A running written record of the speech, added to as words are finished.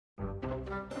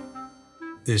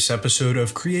This episode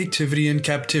of Creativity in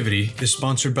Captivity is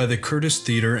sponsored by the Curtis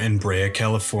Theater in Brea,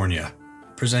 California,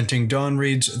 presenting Dawn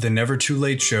Reed's The Never Too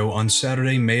Late Show on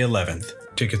Saturday, May 11th.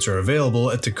 Tickets are available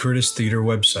at the Curtis Theater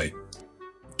website.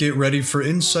 Get ready for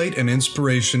insight and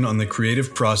inspiration on the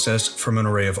creative process from an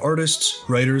array of artists,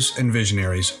 writers, and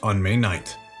visionaries on May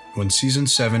 9th, when Season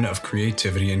 7 of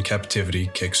Creativity in Captivity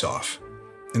kicks off.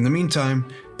 In the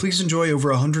meantime, please enjoy over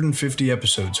 150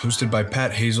 episodes hosted by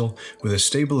Pat Hazel with a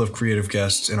stable of creative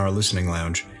guests in our listening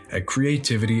lounge at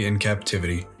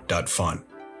creativityincaptivity.fun.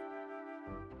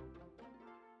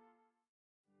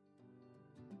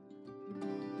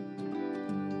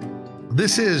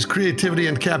 This is Creativity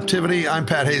in Captivity. I'm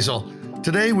Pat Hazel.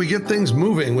 Today we get things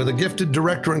moving with a gifted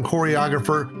director and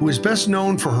choreographer who is best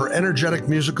known for her energetic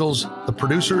musicals, The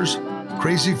Producers,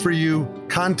 Crazy for You,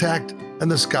 Contact, and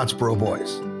the Scottsboro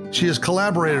Boys. She has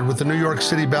collaborated with the New York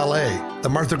City Ballet, the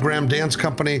Martha Graham Dance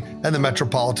Company, and the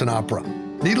Metropolitan Opera.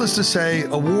 Needless to say,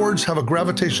 awards have a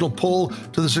gravitational pull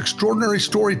to this extraordinary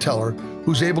storyteller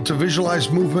who's able to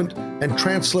visualize movement and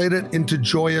translate it into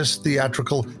joyous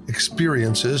theatrical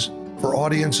experiences for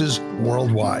audiences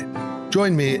worldwide.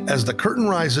 Join me as the curtain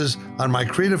rises on my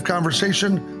creative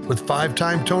conversation with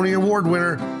five-time Tony Award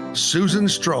winner, Susan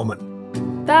Stroman.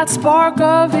 That spark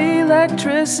of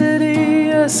electricity,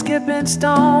 a skipping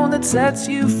stone that sets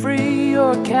you free.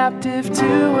 You're captive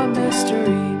to a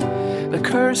mystery, the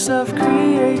curse of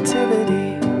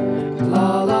creativity.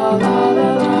 La la la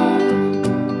la la,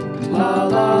 la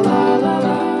la la la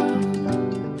la.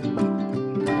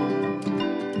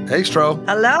 Hey, Stro.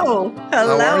 Hello.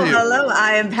 How are you? Hello.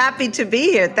 I am happy to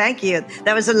be here. Thank you.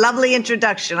 That was a lovely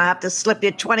introduction. I have to slip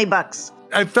you $20.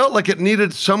 I felt like it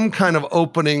needed some kind of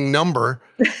opening number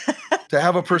to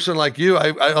have a person like you.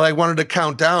 I wanted to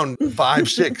count down 5,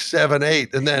 6, 7,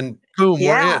 8, and then boom,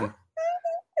 we're in.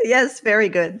 Yes, very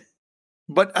good.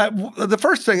 But the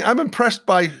first thing, I'm impressed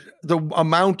by the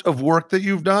amount of work that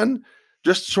you've done,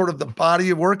 just sort of the body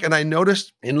of work. And I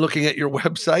noticed in looking at your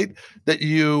website that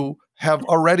you have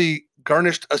already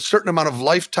garnished a certain amount of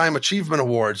Lifetime Achievement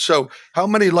Awards. So how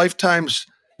many lifetimes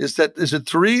is that? Is it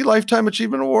 3 Lifetime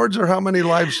Achievement Awards, or how many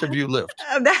lives have you lived?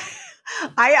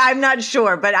 I'm not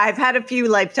sure, but I've had a few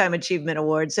Lifetime Achievement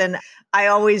Awards, and I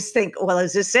always think, well,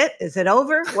 is this it? Is it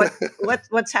over?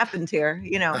 What's happened here?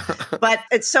 You know, but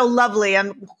it's so lovely.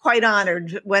 I'm quite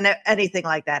honored when anything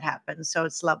like that happens. So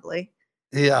it's lovely.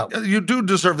 Yeah, you do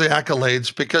deserve the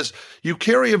accolades because you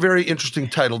carry a very interesting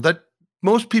title that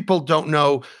most people don't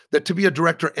know, that to be a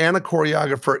director and a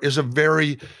choreographer is a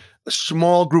very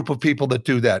small group of people that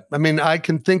do that. I mean, I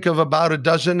can think of about a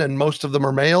dozen, and most of them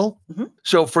are male. Mm-hmm.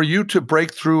 So for you to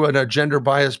break through in a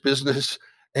gender-biased business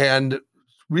and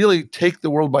really take the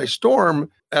world by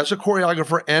storm as a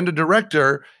choreographer and a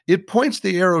director, it points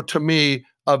the arrow to me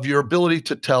of your ability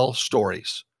to tell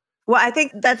stories. Well, I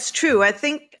think that's true. I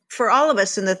think for all of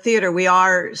us in the theater, we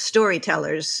are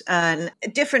storytellers, and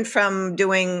different from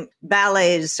doing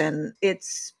ballets, and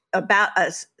it's about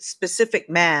a specific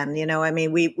man. You know, I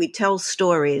mean, we tell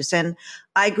stories. And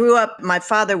I grew up, my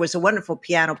father was a wonderful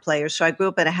piano player, so I grew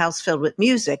up in a house filled with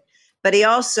music, but he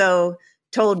also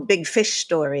told big fish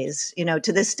stories. You know,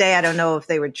 to this day, I don't know if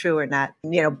they were true or not.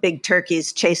 You know, big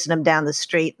turkeys chasing him down the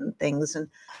street and things. And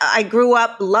I grew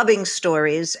up loving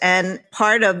stories. And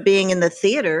part of being in the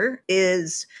theater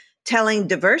is telling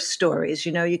diverse stories.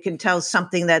 You know, you can tell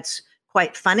something that's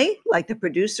quite funny, like The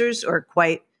Producers, or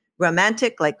quite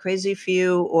romantic, like Crazy for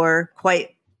You, or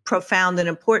quite profound and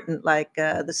important, like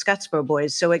the Scottsboro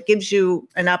Boys. So it gives you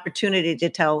an opportunity to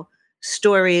tell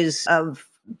stories of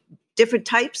different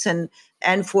types and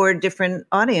for different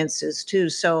audiences too.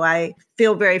 So I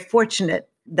feel very fortunate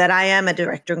that I am a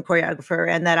director and choreographer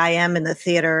and that I am in the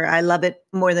theater. I love it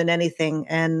more than anything.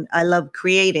 And I love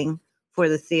creating for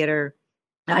the theater.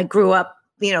 I grew up,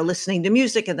 you know, listening to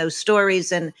music and those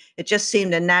stories, and it just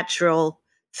seemed a natural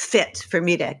fit for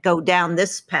me to go down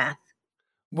this path.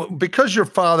 Well, because your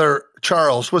father,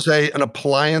 Charles, was an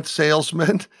appliance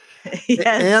salesman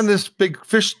Yes. and this big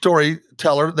fish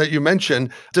storyteller that you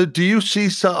mentioned, do you see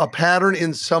a pattern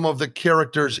in some of the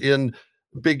characters in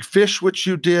Big Fish, which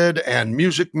you did, and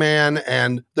Music Man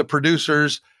and The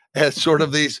Producers, as sort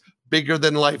of these bigger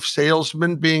than life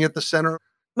salesmen being at the center?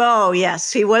 Oh,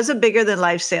 yes. He was a bigger than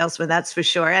life salesman, that's for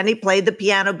sure. And he played the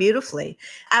piano beautifully.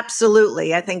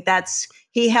 Absolutely. I think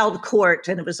he held court,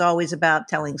 and it was always about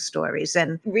telling stories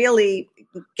and really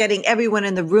getting everyone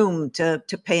in the room to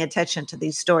pay attention to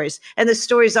these stories. And the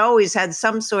stories always had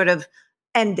some sort of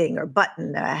ending or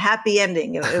button, a happy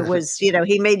ending. It was, you know,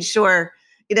 he made sure,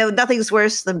 you know, nothing's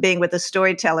worse than being with a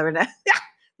storyteller and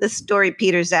the story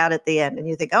peters out at the end. And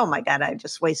you think, oh my God, I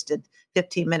just wasted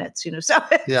 15 minutes, So,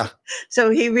 Yeah. so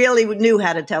he really knew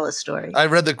how to tell a story. I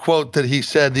read the quote that he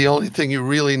said, the only thing you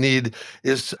really need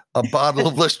is a bottle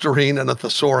of Listerine and a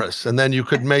thesaurus, and then you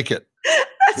could make it.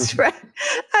 That's right.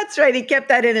 That's right. He kept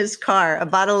that in his car, a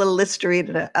bottle of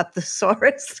Listerine and a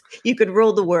thesaurus. You could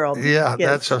rule the world. Yeah,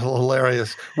 Yes. that's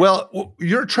hilarious. Well,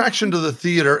 your attraction to the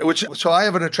theater, so I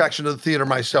have an attraction to the theater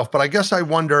myself, but I guess I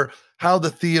wonder how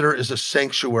the theater is a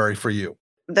sanctuary for you.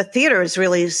 The theater has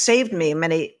really saved me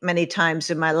many, many times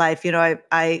in my life.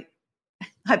 I've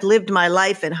lived my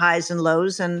life in highs and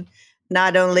lows, and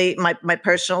not only my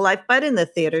personal life, but in the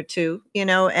theater too,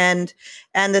 and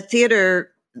the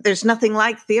theater, there's nothing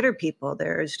like theater people.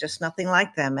 There is just nothing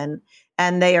like them.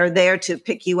 And they are there to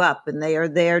pick you up, and they are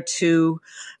there to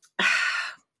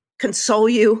console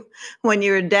you when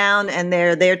you're down, and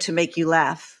they're there to make you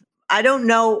laugh. I don't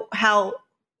know how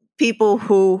people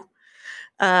who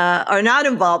are not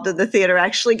involved in the theater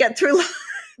actually get through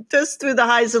just through the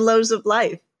highs and lows of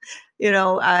life,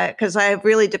 because I have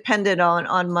really depended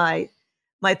on my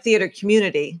theater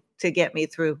community to get me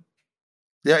through.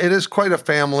 Yeah, it is quite a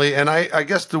family. And I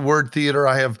guess the word theater,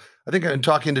 I think in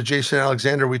talking to Jason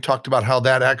Alexander, we talked about how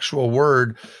that actual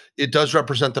word, it does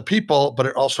represent the people, but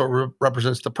it also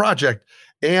represents the project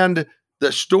and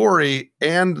the story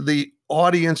and the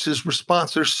audience's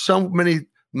response. There's so many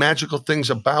magical things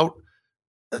about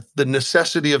the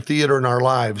necessity of theater in our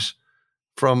lives,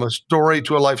 from a story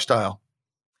to a lifestyle.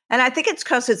 And I think it's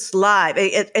because it's live.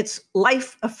 It's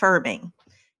life affirming.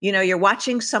 You're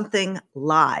watching something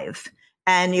live,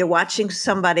 and you're watching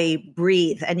somebody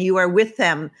breathe, and you are with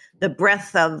them, the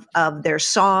breath of their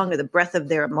song or the breath of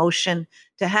their emotion,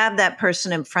 to have that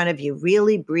person in front of you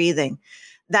really breathing.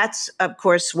 That's, of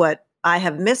course, what I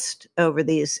have missed over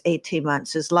these 18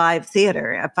 months is live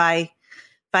theater. If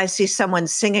I see someone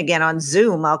sing again on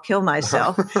Zoom, I'll kill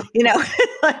myself.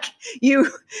 Like you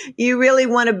really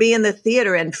want to be in the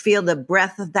theater and feel the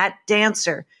breath of that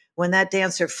dancer when that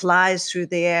dancer flies through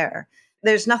the air.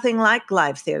 There's nothing like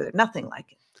live theater, nothing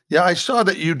like it. Yeah, I saw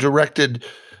that you directed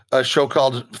a show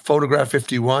called Photograph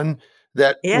 51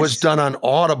 that was done on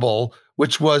Audible,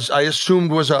 which was, I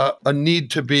assumed, was a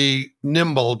need to be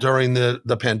nimble during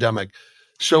the pandemic.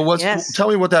 So tell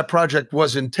me what that project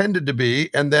was intended to be,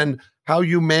 and then how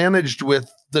you managed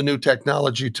with the new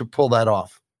technology to pull that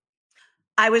off.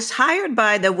 I was hired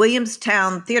by the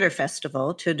Williamstown Theater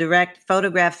Festival to direct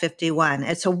Photograph 51.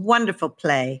 It's a wonderful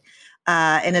play.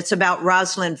 And it's about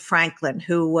Rosalind Franklin,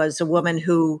 who was a woman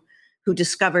who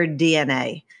discovered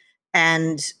DNA.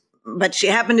 But she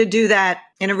happened to do that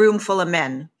in a room full of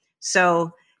men.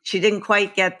 So she didn't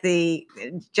quite get the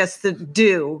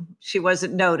due. She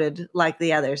wasn't noted like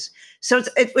the others. So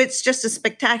it's just a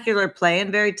spectacular play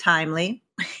and very timely.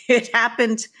 It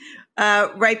happened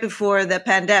right before the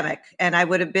pandemic, and I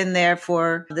would have been there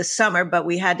for the summer, but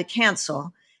we had to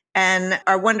cancel. And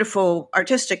our wonderful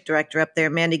artistic director up there,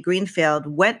 Mandy Greenfield,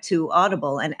 went to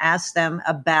Audible and asked them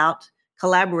about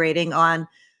collaborating on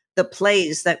the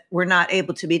plays that were not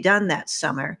able to be done that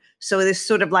summer. So it's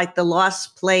sort of like the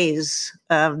lost plays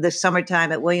of the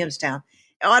summertime at Williamstown.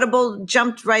 Audible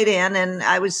jumped right in, and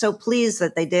I was so pleased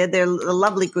that they did. They're a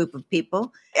lovely group of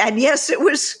people. And yes, it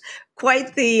was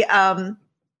quite the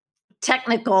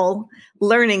technical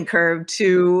learning curve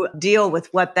to deal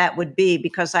with what that would be,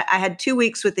 because I had 2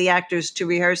 weeks with the actors to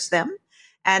rehearse them.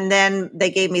 And then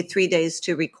they gave me 3 days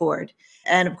to record.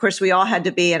 And of course, we all had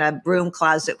to be in a broom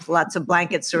closet with lots of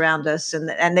blankets around us.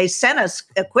 And they sent us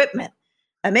equipment,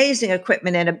 amazing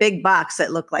equipment, in a big box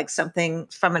that looked like something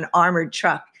from an armored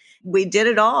truck. We did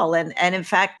it all. And in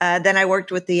fact, then I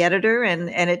worked with the editor,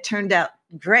 and it turned out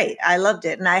great. I loved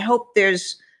it. And I hope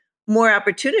there's more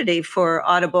opportunity for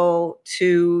Audible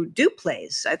to do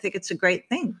plays. I think it's a great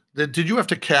thing. Did you have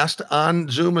to cast on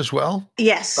Zoom as well?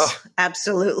 Yes,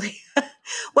 absolutely.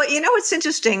 Well, it's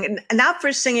interesting, not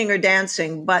for singing or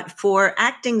dancing, but for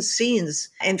acting scenes.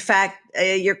 In fact,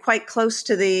 you're quite close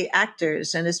to the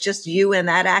actors, and it's just you and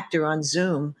that actor on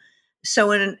Zoom.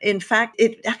 So in fact,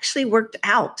 it actually worked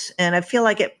out. And I feel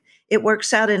like it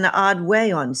works out in an odd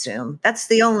way on Zoom. That's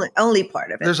the only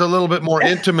part of it. There's a little bit more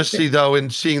intimacy, though, in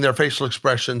seeing their facial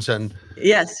expressions. And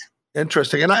yes.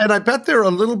 Interesting. And I bet they're a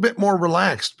little bit more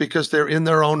relaxed because they're in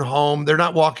their own home. They're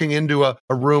not walking into a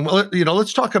room.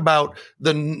 Let's talk about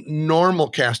the normal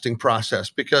casting process,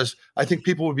 because I think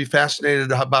people would be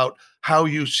fascinated about how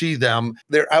you see them.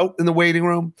 They're out in the waiting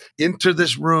room, into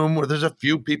this room where there's a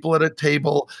few people at a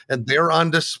table and they're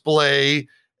on display.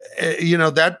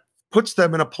 That puts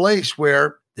them in a place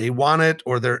where they want it,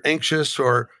 or they're anxious,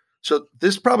 so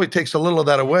this probably takes a little of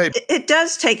that away. It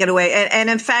does take it away. And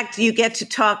in fact, you get to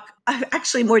talk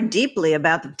actually more deeply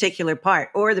about the particular part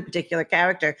or the particular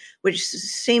character, which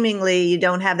seemingly you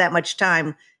don't have that much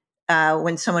time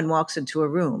when someone walks into a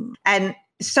room. And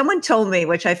someone told me,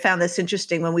 which I found this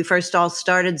interesting when we first all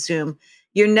started Zoom,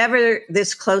 you're never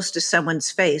this close to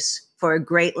someone's face for a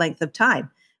great length of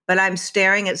time. But I'm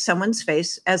staring at someone's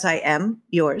face as I am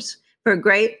yours for a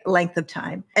great length of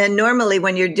time. And normally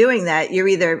when you're doing that, you're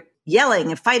either yelling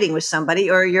and fighting with somebody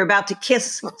or you're about to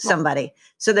kiss somebody.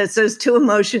 So there's those two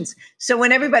emotions. So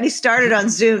when everybody started on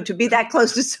Zoom, to be that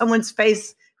close to someone's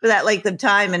face for that length of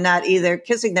time and not either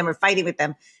kissing them or fighting with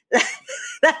them,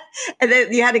 and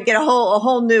then you had to get a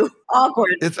whole new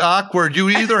awkward. It's awkward. You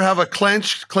either have a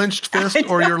clenched fist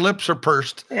or your lips are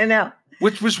pursed. I know.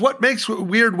 Which was what makes it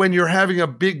weird when you're having a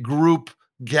big group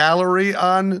gallery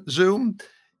on Zoom,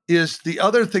 is the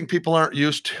other thing people aren't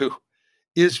used to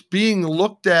is being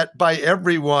looked at by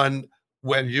everyone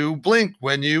when you blink,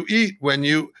 when you eat, when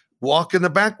you walk in the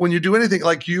back, when you do anything.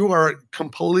 Like, you are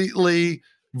completely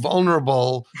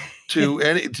vulnerable to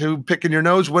to picking your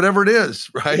nose, whatever it is,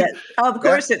 right? Yeah. Oh, of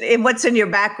course. And what's in your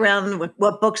background?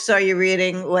 What books are you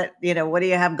reading? What do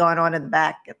you have going on in the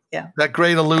back? Yeah. That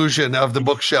great illusion of the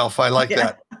bookshelf. I like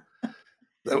that.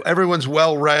 Everyone's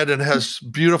well read and has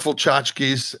beautiful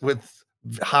tchotchkes with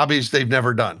hobbies they've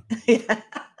never done. Yeah.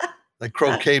 Like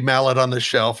croquet mallet on the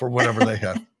shelf or whatever they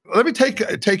have. Let me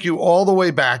take you all the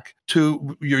way back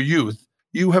to your youth.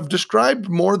 You have described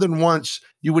more than once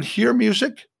you would hear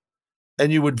music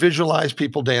and you would visualize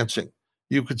people dancing.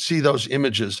 You could see those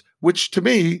images, which to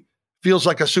me feels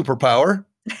like a superpower.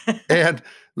 And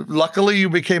luckily you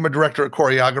became a director of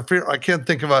choreography. I can't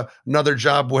think of another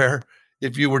job where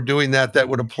if you were doing that, that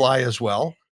would apply as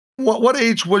well. What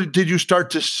age did you start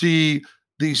to see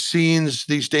these scenes,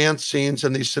 these dance scenes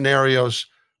and these scenarios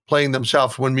playing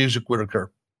themselves when music would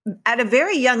occur? At a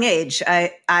very young age,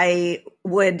 I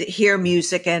would hear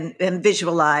music and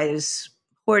visualize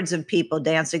hordes of people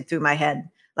dancing through my head,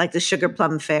 like the Sugar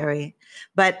Plum Fairy.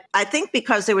 But I think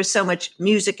because there was so much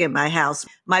music in my house,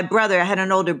 my brother, I had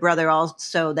an older brother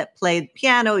also that played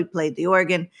piano, he played the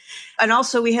organ. And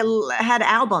also we had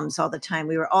albums all the time.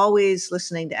 We were always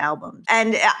listening to albums.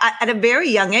 And at a very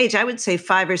young age, I would say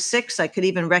 5 or 6, I could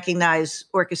even recognize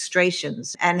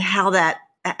orchestrations and how that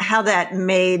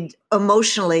made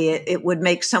emotionally, it would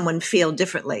make someone feel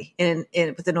differently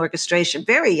with an orchestration,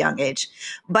 very young age.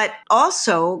 But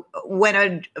also when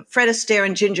a Fred Astaire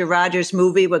and Ginger Rogers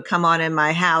movie would come on in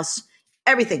my house,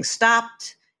 everything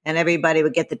stopped and everybody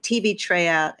would get the TV tray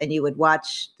out and you would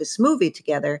watch this movie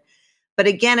together. But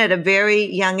again, at a very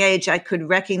young age, I could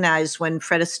recognize when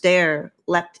Fred Astaire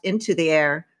leapt into the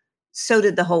air, so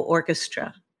did the whole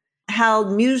orchestra. How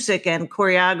music and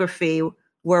choreography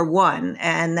were one,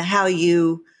 and how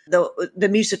the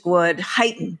music would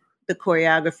heighten the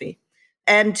choreography.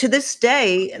 And to this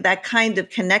day, that kind of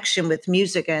connection with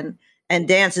music and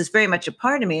dance is very much a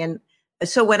part of me. And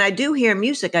so when I do hear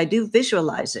music, I do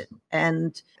visualize it.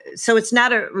 And so it's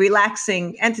not a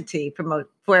relaxing entity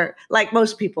for like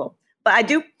most people. But I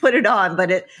do put it on, but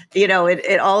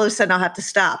it all of a sudden I'll have to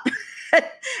stop.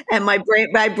 And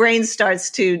my brain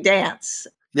starts to dance.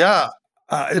 Yeah.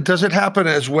 Does it happen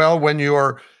as well when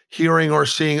you're hearing or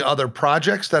seeing other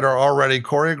projects that are already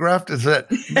choreographed?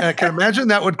 I can imagine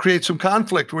that would create some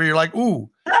conflict where you're like, ooh,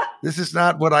 this is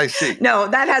not what I see. No,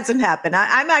 that hasn't happened.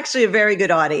 I'm actually a very good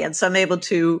audience. I'm able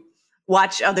to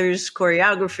watch others'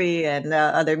 choreography and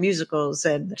other musicals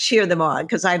and cheer them on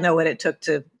because I know what it took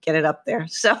to get it up there.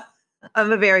 So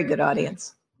I'm a very good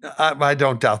audience. I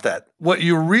don't doubt that. What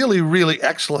you're really, really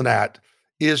excellent at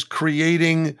is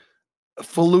creating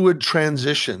fluid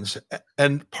transitions.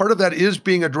 And part of that is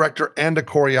being a director and a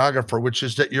choreographer, which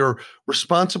is that you're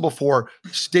responsible for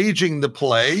staging the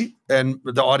play. And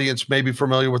the audience may be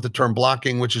familiar with the term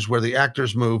blocking, which is where the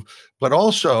actors move, but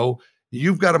also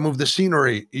you've got to move the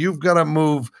scenery. You've got to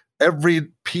move every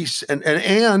piece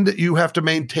and you have to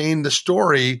maintain the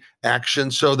story action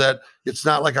so that it's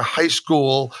not like a high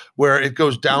school where it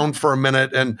goes down for a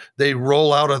minute and they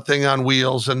roll out a thing on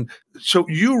wheels. And so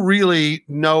you really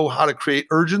know how to create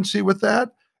urgency with that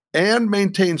and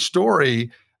maintain story.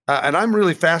 And I'm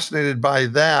really fascinated by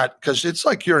that because it's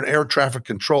like you're an air traffic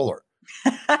controller.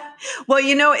 Well,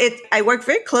 I work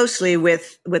very closely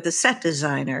with the set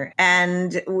designer,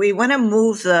 and we want to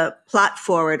move the plot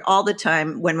forward all the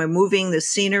time when we're moving the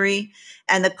scenery,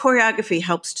 and the choreography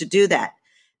helps to do that.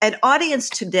 An audience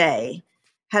today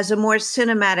has a more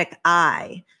cinematic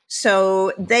eye,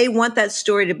 so they want that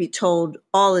story to be told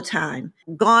all the time.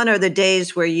 Gone are the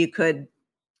days where you could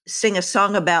sing a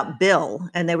song about Bill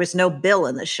and there was no Bill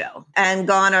in the show. And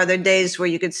gone are the days where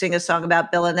you could sing a song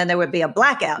about Bill and then there would be a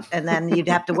blackout and then you'd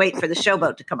have to wait for the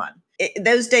showboat to come on.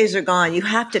 those days are gone. You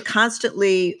have to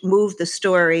constantly move the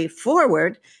story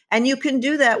forward. And you can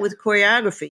do that with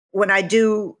choreography. When I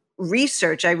do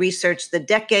research, I research the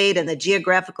decade and the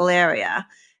geographical area.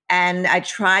 And I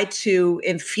try to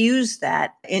infuse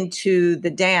that into the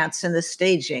dance and the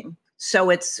staging.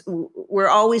 So we're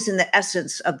always in the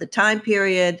essence of the time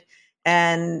period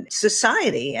and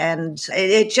society. And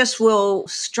it just will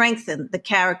strengthen the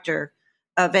character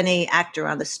of any actor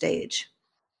on the stage.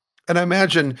 And I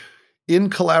imagine in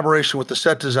collaboration with the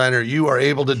set designer, you are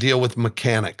able to deal with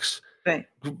mechanics. Right.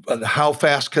 How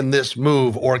fast can this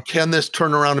move? Or can this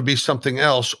turn around and be something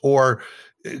else? Or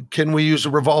can we use a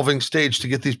revolving stage to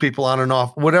get these people on and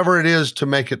off? Whatever it is to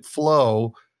make it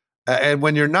flow. And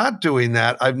when you're not doing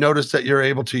that, I've noticed that you're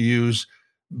able to use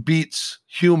beats,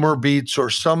 humor beats, or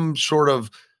some sort of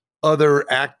other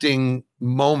acting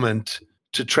moment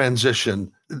to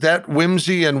transition. That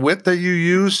whimsy and wit that you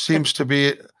use seems to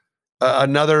be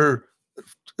another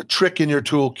trick in your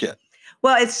toolkit.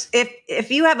 Well, it's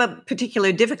if you have a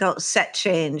particular difficult set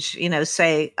change,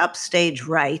 say upstage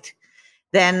right,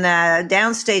 then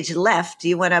downstage left,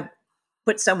 you want to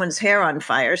put someone's hair on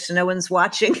fire so no one's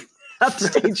watching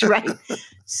upstage right.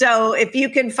 So if you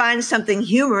can find something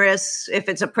humorous, if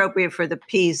it's appropriate for the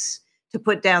piece, to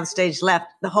put downstage left,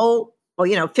 the whole,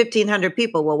 1,500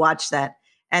 people will watch that.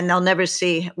 And they'll never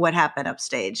see what happened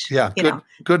upstage. Yeah,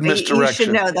 good misdirection. You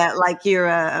should know that, like you're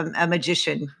a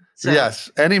magician. So.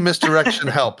 Yes, any misdirection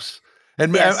helps.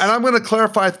 And I'm going to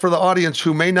clarify for the audience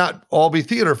who may not all be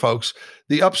theater folks,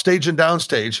 the upstage and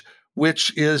downstage,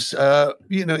 which is,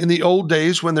 in the old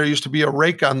days when there used to be a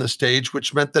rake on the stage,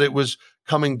 which meant that it was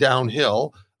coming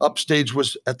downhill. Upstage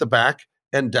was at the back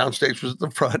and downstage was at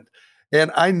the front.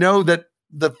 And I know that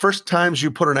the first times you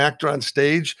put an actor on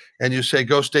stage and you say,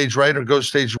 go stage right or go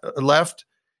stage left,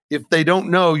 if they don't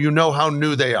know, you know how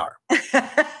new they are.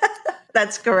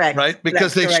 That's correct. Right?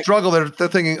 Because they struggle. They're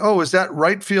thinking, oh, is that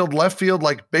right field, left field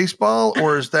like baseball?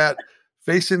 Or is that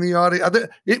facing the audience?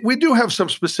 We do have some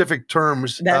specific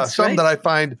terms, some that I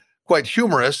find quite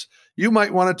humorous. You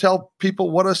might want to tell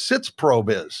people what a sitz probe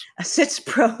is. A sitz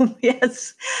probe,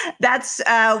 yes. That's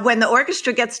when the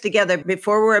orchestra gets together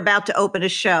before we're about to open a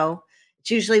show. It's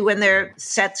usually when their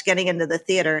set's getting into the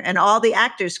theater and all the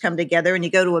actors come together and you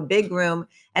go to a big room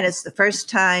and it's the first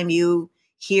time you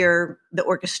hear the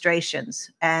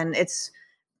orchestrations. And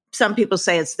some people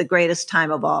say it's the greatest time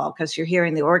of all because you're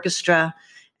hearing the orchestra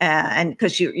and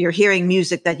because you're hearing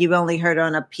music that you've only heard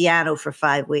on a piano for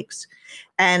 5 weeks.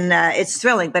 And it's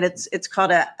thrilling, but it's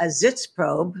called a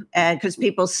Sitzprobe, and because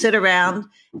people sit around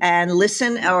and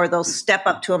listen, or they'll step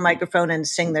up to a microphone and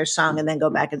sing their song and then go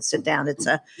back and sit down. It's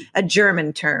a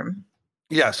German term.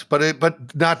 Yes,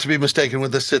 but not to be mistaken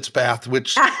with the Sitzbath,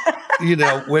 which,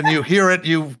 when you hear it,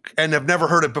 and have never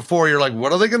heard it before, you're like,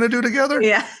 what are they going to do together?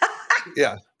 Yeah.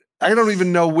 Yeah. I don't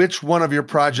even know which one of your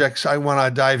projects I want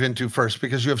to dive into first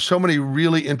because you have so many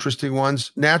really interesting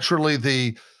ones. Naturally,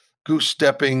 the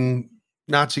goose-stepping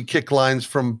Nazi kick lines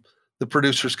from the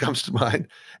producers comes to mind,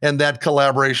 and that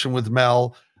collaboration with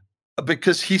Mel,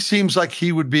 because he seems like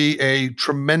he would be a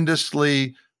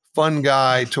tremendously fun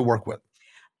guy to work with.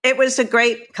 It was a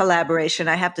great collaboration,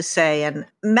 I have to say. And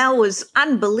Mel was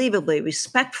unbelievably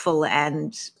respectful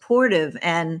and supportive.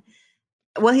 And,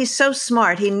 well, he's so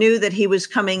smart. He knew that he was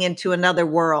coming into another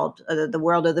world, the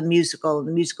world of the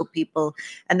musical people,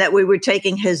 and that we were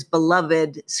taking his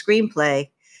beloved screenplay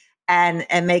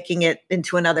and making it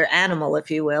into another animal,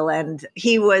 if you will. And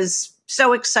he was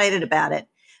so excited about it.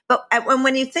 But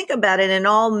when you think about it, in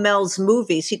all Mel's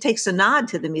movies, he takes a nod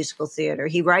to the musical theater.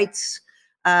 He writes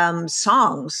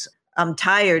songs. I'm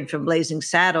Tired from Blazing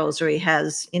Saddles, or he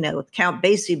has, Count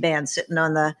Basie band sitting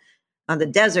on the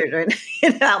desert or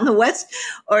out in the West,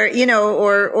 or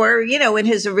in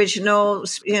his original,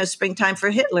 Springtime for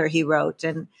Hitler, he wrote,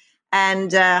 and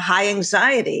High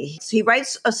Anxiety. He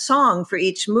writes a song for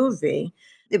each movie.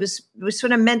 It was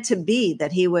sort of meant to be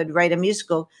that he would write a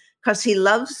musical because he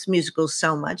loves musicals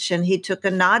so much, and he took a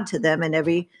nod to them in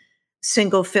every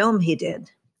single film he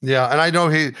did. Yeah, and I know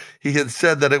he had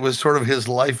said that it was sort of his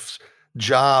life's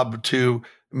job to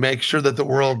make sure that the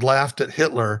world laughed at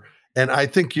Hitler, and I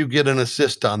think you get an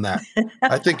assist on that.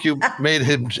 I think you made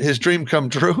his dream come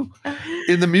true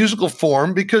in the musical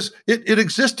form because it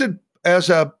existed as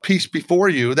a piece before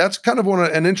you. That's kind of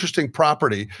an interesting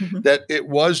property, that it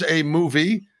was a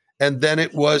movie and then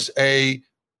it was a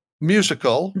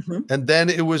musical and then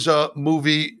it was a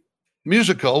movie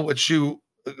musical, which you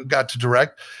got to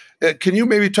direct. Can you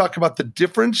maybe talk about the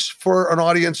difference for an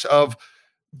audience of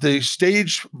the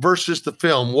stage versus the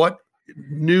film? What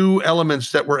new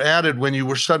elements that were added when you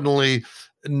were suddenly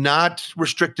not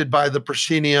restricted by the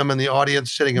proscenium and the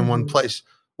audience sitting in one place.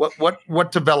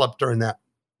 What developed during that?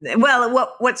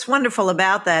 Well, what's wonderful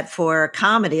about that for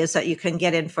comedy is that you can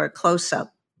get in for a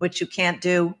close-up, which you can't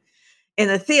do in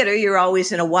the theater. You're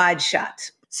always in a wide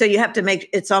shot. So you have to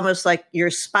it's almost like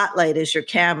your spotlight is your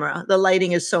camera. The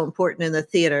lighting is so important in the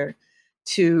theater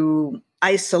to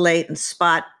isolate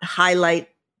and highlight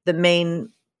the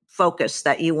main focus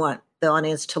that you want the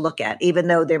audience to look at, even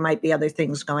though there might be other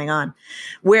things going on.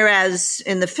 Whereas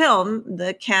in the film,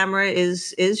 the camera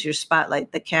is your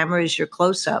spotlight. The camera is your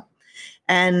close-up.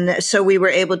 And so we were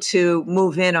able to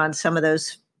move in on some of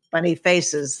those funny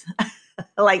faces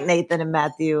like Nathan and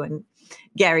Matthew and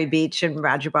Gary Beach and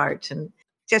Roger Bart. And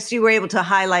just you were able to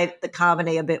highlight the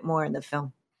comedy a bit more in the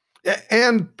film.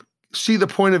 And see the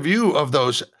point of view of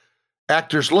those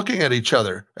actors looking at each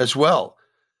other as well.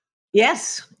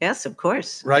 Yes, of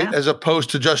course. Right? Yeah. As opposed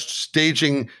to just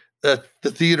staging the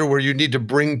theater where you need to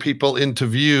bring people into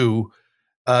view,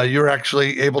 you're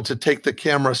actually able to take the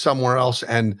camera somewhere else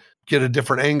and get a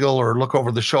different angle or look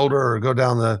over the shoulder or go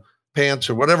down the pants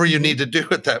or whatever you need to do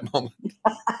at that moment.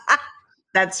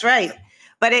 That's right.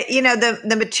 But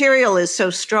the material is so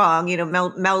strong.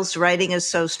 Mel's writing is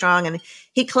so strong, and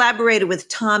he collaborated with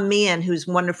Tom Meehan, who's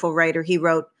a wonderful writer. He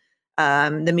wrote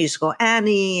the musical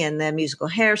Annie and the musical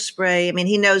Hairspray. I mean,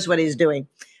 he knows what he's doing.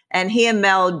 And he and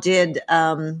Mel did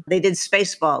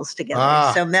Spaceballs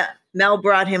together. So Mel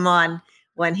brought him on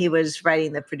when he was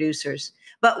writing the producers.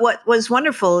 But what was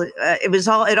wonderful,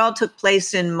 it all took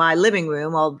place in my living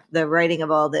room, the writing of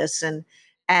all this, and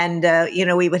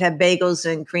we would have bagels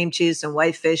and cream cheese and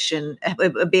whitefish, and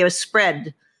it would be a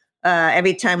spread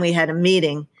every time we had a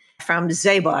meeting from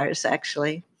Zabar's,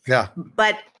 actually. Yeah.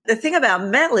 But the thing about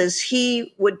Mel is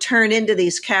he would turn into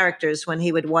these characters when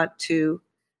he would want to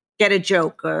get a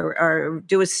joke or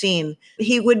do a scene.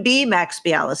 He would be Max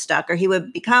Bialystock, or he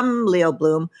would become Leo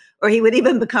Bloom, or he would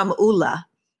even become Ula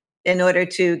in order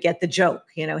to get the joke.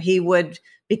 He would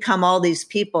become all these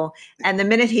people. And the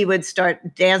minute he would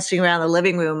start dancing around the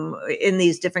living room in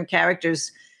these different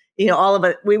characters, all of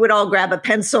it, we would all grab a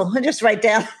pencil and just write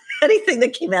down anything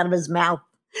that came out of his mouth,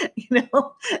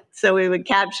 so we would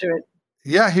capture it.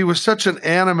 Yeah, he was such an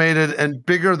animated and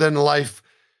bigger than life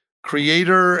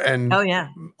creator and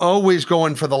always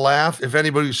going for the laugh. If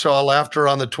anybody saw Laughter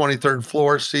on the 23rd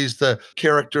Floor sees the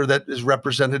character that is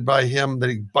represented by him, that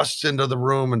he busts into the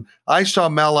room. And I saw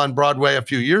Mel on Broadway a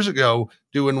few years ago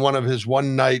doing one of his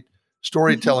one-night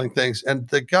storytelling things, and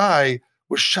the guy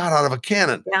was shot out of a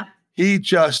cannon. Yeah. He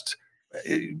just,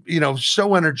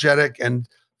 so energetic and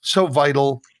so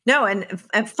vital. No,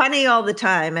 and funny all the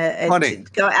time. Funny.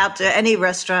 Go out to any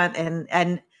restaurant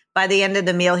and by the end of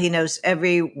the meal, he knows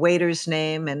every waiter's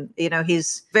name, and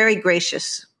he's very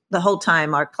gracious the whole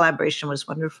time. Our collaboration was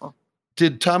wonderful.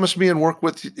 Did Thomas Meehan work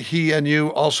with he and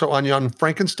you also on Young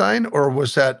Frankenstein, or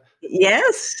was that?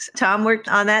 Yes, Tom worked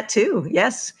on that too.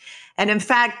 Yes, and in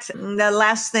fact, the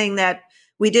last thing that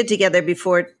we did together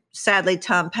before, sadly,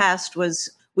 Tom passed was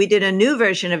we did a new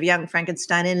version of Young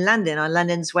Frankenstein in London, on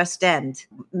London's West End.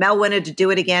 Mel wanted to do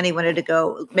it again. He wanted to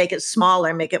go make it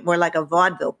smaller, make it more like a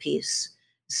vaudeville piece.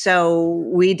 So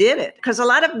we did it because a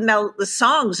lot of the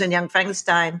songs in Young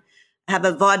Frankenstein have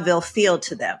a vaudeville feel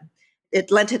to them.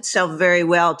 It lent itself very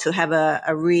well to have a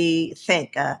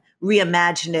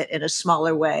reimagine it in a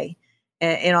smaller way,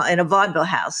 in a vaudeville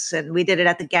house. And we did it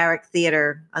at the Garrick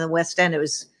Theater on the West End. It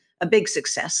was a big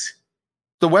success.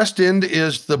 The West End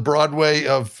is the Broadway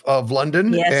of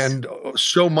London, yes. And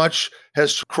so much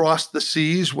has crossed the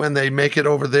seas. When they make it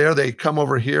over there, they come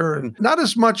over here, and not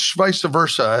as much vice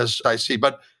versa as I see.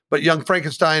 But Young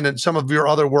Frankenstein and some of your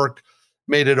other work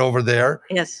made it over there.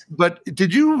 Yes. But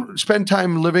did you spend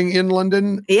time living in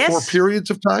London for periods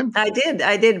of time? I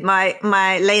did.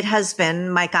 My late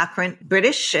husband, Mike Ockrent,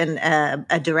 British and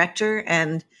a director,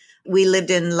 and we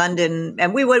lived in London,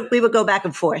 and we would go back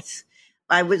and forth.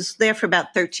 I was there for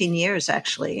about 13 years,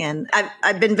 actually. And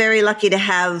I've been very lucky to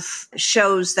have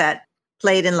shows that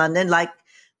played in London, like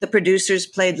The Producers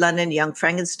played London, Young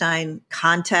Frankenstein,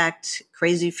 Contact,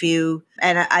 Crazy Few.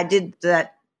 And I did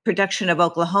that production of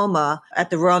Oklahoma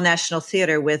at the Royal National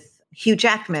Theater with Hugh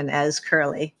Jackman as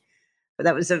Curly.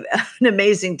 That was an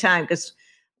amazing time, because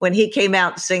when he came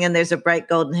out singing There's a Bright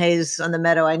Golden Haze on the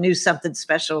Meadow, I knew something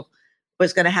special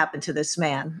was going to happen to this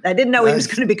man. I didn't know he was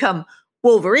going to become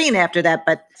Wolverine after that,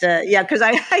 but because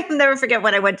I never forget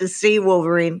when I went to see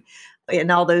Wolverine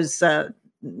and all those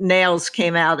nails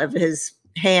came out of his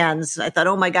hands. I thought,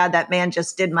 oh my God, that man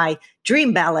just did my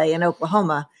dream ballet in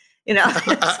Oklahoma. Isn't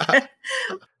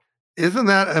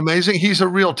that amazing? He's a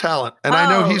real talent, and I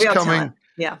know he's coming. Talent.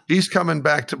 Yeah, he's coming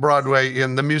back to Broadway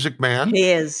in The Music Man.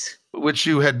 He is. which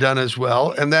you had done as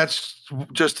well. And that's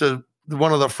just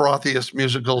one of the frothiest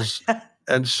musicals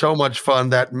and so much fun,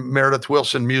 that Meredith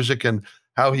Willson music and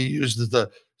how he used the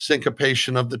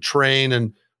syncopation of the train.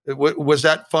 And was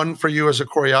that fun for you as a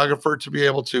choreographer to be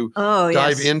able to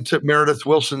dive into Meredith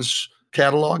Willson's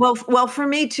catalog? Well, for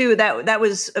me too, that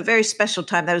was a very special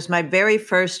time. That was my very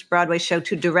first Broadway show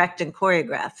to direct and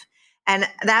choreograph. And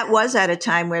that was at a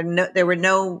time where there were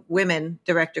no women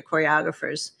director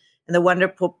choreographers. And the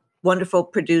wonderful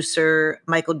producer,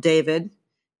 Michael David,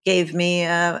 gave me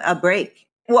a break.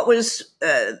 What was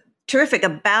terrific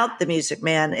about the Music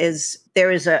Man is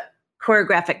there is a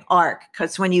choreographic arc,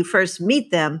 because when you first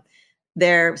meet them,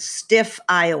 they're stiff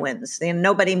Iowans.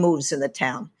 Nobody moves in the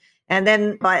town. And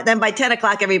then by 10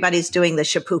 o'clock, everybody's doing the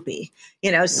shapoopy,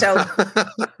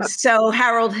 so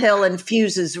Harold Hill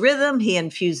infuses rhythm, he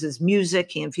infuses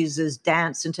music, he infuses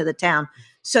dance into the town.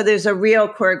 So there's a real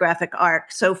choreographic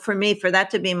arc. So for me, for that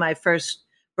to be my first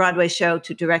Broadway show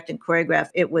to direct and choreograph,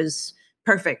 it was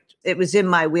perfect. It was in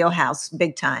my wheelhouse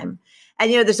big time.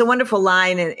 And, there's a wonderful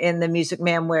line in The Music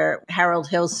Man where Harold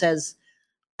Hill says,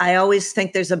 "I always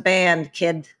think there's a band,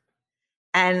 kid."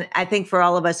 And I think for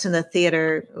all of us in the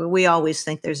theater, we always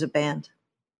think there's a band.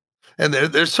 And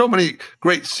there's so many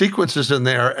great sequences in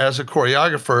there as a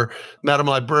choreographer. Madam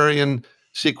Librarian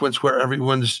sequence where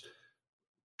everyone's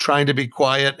trying to be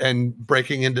quiet and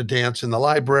breaking into dance in the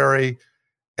library,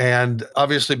 and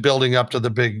obviously building up to the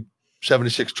big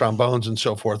 76 trombones and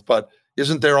so forth. But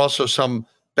isn't there also some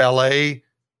ballet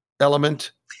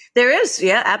element? There is,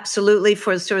 yeah, absolutely.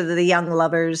 For sort of the young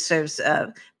lovers, there's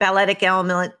balletic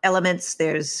elements,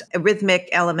 there's rhythmic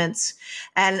elements.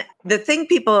 And the thing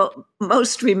people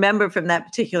most remember from that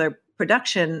particular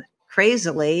production,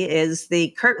 crazily, is the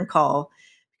curtain call.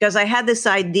 Because I had this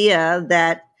idea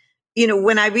that,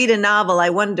 when I read a novel, I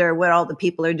wonder what all the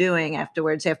people are doing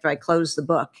afterwards, after I close the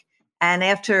book. And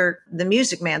after the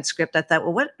Music Man script, I thought,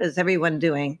 well, what is everyone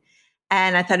doing?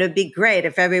 And I thought it would be great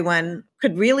if everyone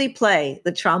could really play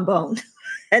the trombone.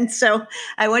 And so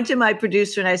I went to my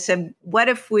producer and I said, what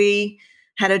if we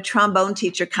had a trombone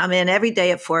teacher come in every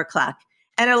day at 4:00,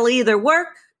 and it'll either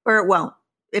work or it won't.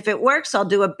 If it works, I'll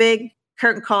do a big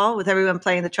curtain call with everyone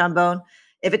playing the trombone.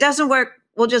 If it doesn't work,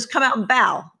 we'll just come out and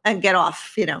bow and get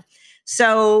off,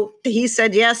 So he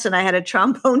said yes, and I had a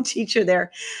trombone teacher there.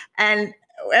 And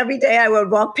every day I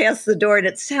would walk past the door and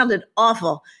it sounded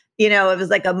awful. It was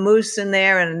like a moose in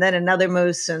there and then another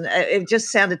moose, and it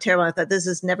just sounded terrible. I thought, this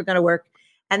is never going to work.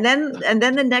 And then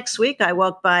the next week I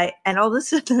walked by and all of a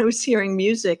sudden I was hearing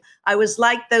music. I was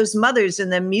like those mothers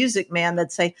in The Music Man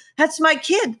that say, "That's my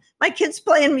kid. My kid's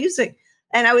playing music."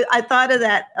 And I thought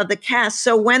of the cast.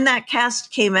 So when that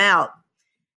cast came out,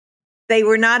 they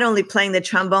were not only playing the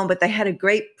trombone, but they had a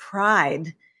great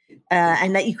pride,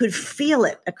 and that you could feel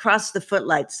it across the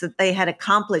footlights that they had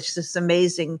accomplished this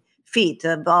amazing feat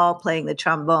of all playing the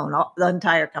trombone, the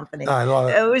entire company. I love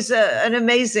it. It was an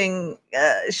amazing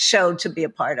show to be a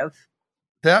part of.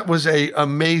 That was an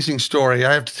amazing story.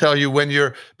 I have to tell you,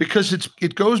 because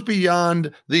it goes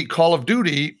beyond the call of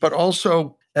duty, but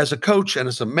also as a coach and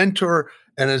as a mentor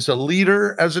and as a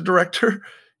leader, as a director,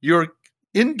 you're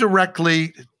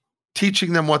indirectly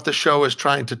teaching them what the show is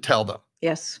trying to tell them.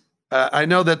 Yes. I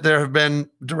know that there have been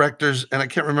directors, and I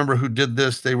can't remember who did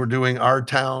this. They were doing Our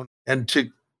Town, and to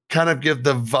kind of give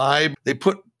the vibe, they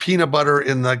put peanut butter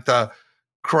in like the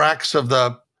cracks of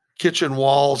the kitchen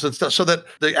walls and stuff so that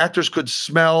the actors could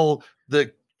smell the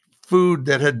food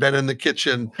that had been in the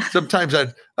kitchen. Sometimes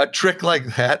a trick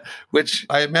like that, which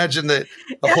I imagine that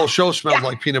the whole show smelled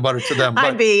like peanut butter to them.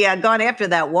 I'd be gone after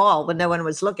that wall when no one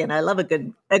was looking. I love a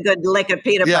good lick of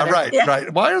peanut butter. Yeah,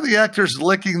 right. Why are the actors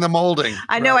licking the molding?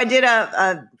 I know. I did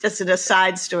just an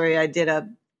aside story. I did a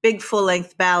big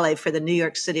full-length ballet for the New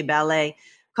York City Ballet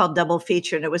called Double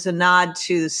Feature, and it was a nod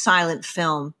to silent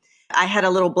film. I had a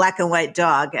little black and white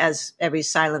dog, as every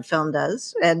silent film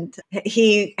does, and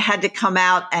he had to come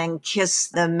out and kiss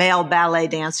the male ballet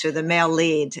dancer, the male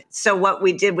lead. So what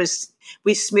we did was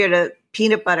we smeared a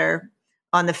peanut butter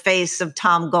on the face of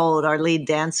Tom Gold, our lead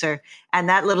dancer, and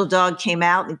that little dog came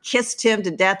out and kissed him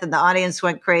to death, and the audience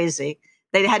went crazy.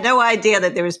 They had no idea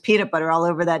that there was peanut butter all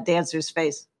over that dancer's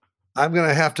face. I'm going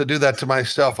to have to do that to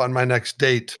myself on my next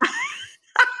date.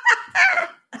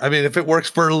 I mean, if it works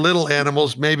for little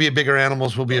animals, maybe bigger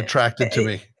animals will be attracted to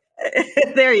me.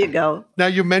 There you go. Now,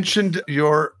 you mentioned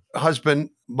your husband,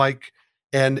 Mike,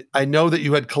 and I know that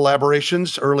you had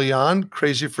collaborations early on,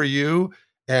 Crazy for You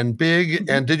and Big. Mm-hmm.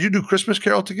 And did you do Christmas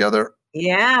Carol together?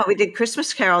 Yeah, we did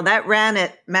Christmas Carol. That ran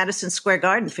at Madison Square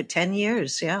Garden for 10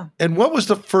 years, yeah. And what was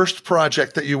the first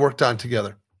project that you worked on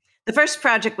together? The first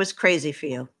project was Crazy for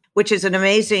You. which is an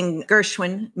amazing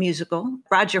Gershwin musical.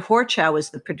 Roger Horchow was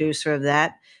the producer of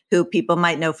that, who people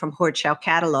might know from Horchow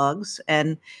catalogs.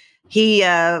 And he,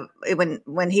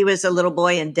 when he was a little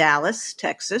boy in Dallas,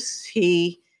 Texas,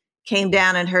 he came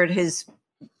down and heard his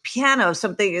piano,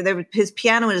 his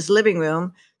piano in his living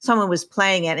room. Someone was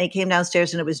playing it, and he came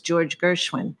downstairs, and it was George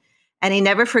Gershwin. And he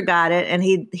never forgot it, and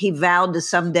he vowed to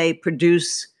someday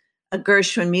produce a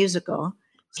Gershwin musical.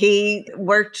 He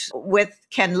worked with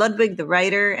Ken Ludwig, the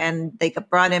writer, and they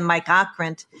brought in Mike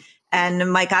Ockrent.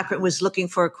 And Mike Ockrent was looking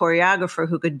for a choreographer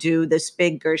who could do this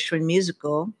big Gershwin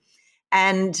musical.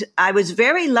 And I was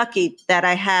very lucky that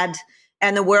I had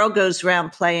And the World Goes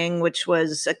Round playing, which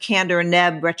was a Kander and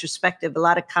Nebb retrospective, a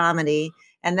lot of comedy.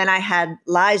 And then I had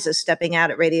Liza stepping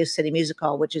out at Radio City Music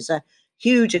Hall, which is a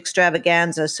huge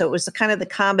extravaganza. So it was the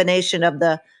combination of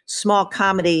the small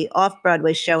comedy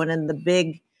off-Broadway show and then the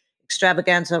big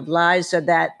extravaganza of Liza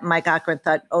that Mike Ockrent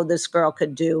thought, oh, this girl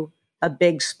could do a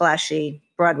big splashy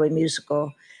Broadway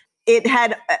musical. It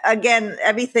had, again,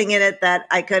 everything in it that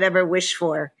I could ever wish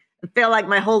for. I feel like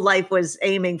my whole life was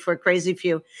aiming for Crazy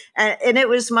Few. And it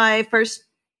was my first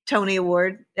Tony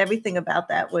Award. Everything about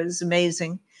that was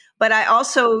amazing. But I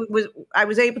also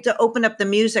was able to open up the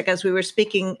music, as we were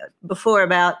speaking before,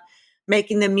 about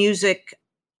making the music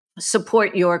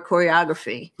support your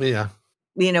choreography. Yeah.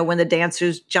 You know, when the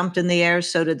dancers jumped in the air,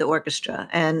 so did the orchestra.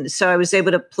 And so I was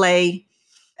able to play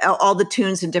all the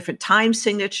tunes in different time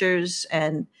signatures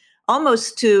and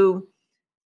almost to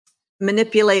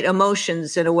manipulate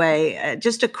emotions in a way.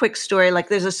 Just a quick story, like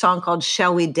there's a song called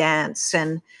Shall We Dance?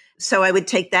 And so I would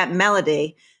take that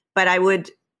melody, but I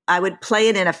would play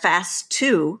it in a fast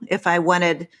 2 if I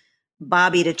wanted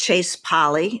Bobby to chase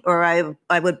Polly, or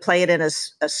I would play it in a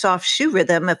soft shoe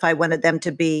rhythm if I wanted them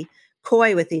to be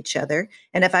coy with each other.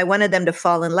 And if I wanted them to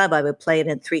fall in love, I would play it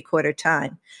in 3/4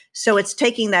 time. So it's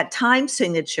taking that time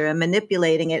signature and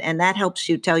manipulating it, and that helps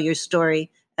you tell your story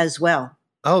as well.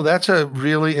 Oh, that's a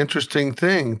really interesting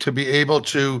thing, to be able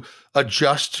to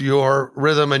adjust your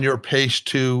rhythm and your pace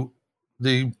to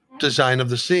the design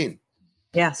of the scene.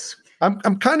 Yes.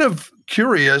 I'm kind of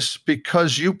curious,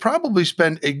 because you probably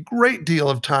spend a great deal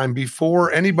of time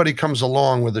before anybody comes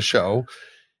along with the show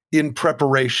in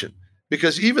preparation.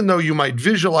 Because even though you might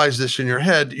visualize this in your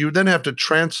head, you then have to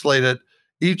translate it,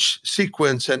 each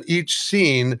sequence and each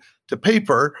scene, to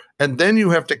paper. And then you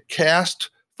have to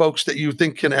cast folks that you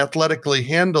think can athletically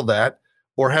handle that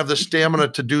or have the stamina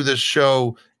to do this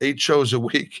show 8 shows a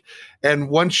week. And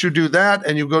once you do that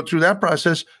and you go through that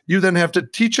process, you then have to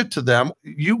teach it to them.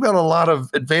 You got a lot of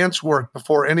advanced work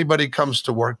before anybody comes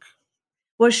to work.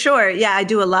 Well, sure. Yeah, I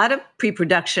do a lot of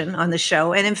pre-production on the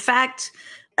show. And in fact,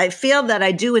 I feel that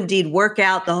I do indeed work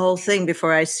out the whole thing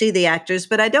before I see the actors,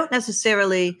 but I don't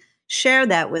necessarily share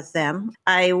that with them.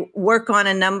 I work on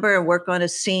a number and work on a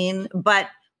scene, but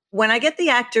when I get the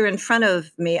actor in front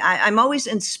of me, I'm always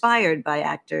inspired by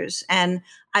actors, and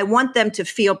I want them to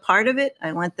feel part of it.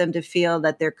 I want them to feel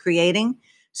that they're creating.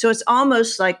 So it's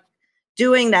almost like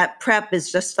doing that prep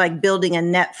is just like building a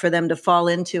net for them to fall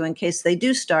into in case they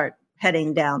do start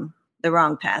heading down the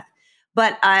wrong path.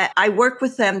 But I work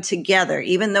with them together,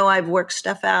 even though I've worked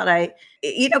stuff out.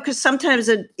 Because sometimes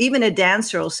even a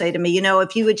dancer will say to me,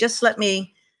 if you would just let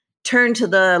me turn to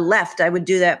the left, I would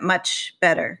do that much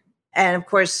better. And of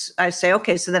course, I say,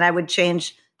 okay, so then I would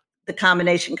change the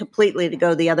combination completely to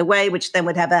go the other way, which then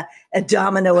would have a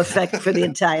domino effect for the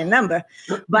entire number.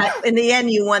 But in the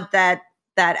end, you want that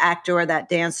actor or that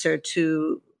dancer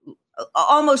to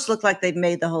almost look like they've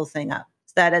made the whole thing up,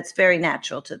 that it's very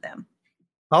natural to them.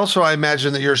 Also, I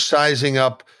imagine that you're sizing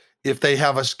up if they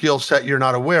have a skill set you're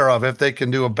not aware of, if they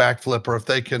can do a backflip or if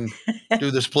they can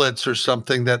do the splits or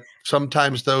something, that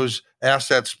sometimes those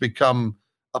assets become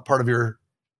a part of your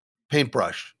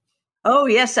paintbrush. Oh,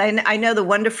 yes. I know the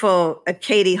wonderful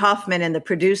Katie Hoffman and the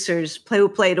producers who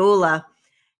played Ulla.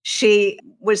 She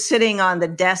was sitting on the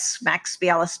desk, Max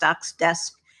Bialystok's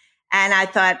desk. And I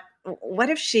thought, what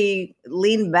if she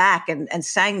leaned back and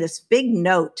sang this big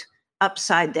note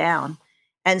upside down?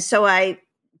 And so I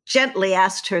gently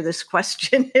asked her this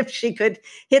question, if she could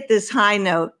hit this high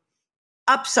note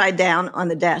upside down on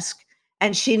the desk.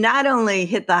 And she not only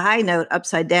hit the high note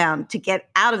upside down, to get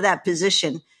out of that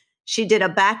position, she did a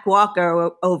back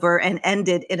walker over and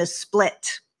ended in a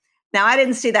split. Now, I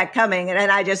didn't see that coming.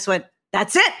 And I just went,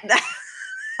 that's it.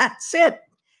 That's it.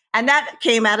 And that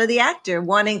came out of the actor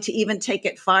wanting to even take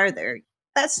it farther.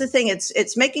 That's the thing.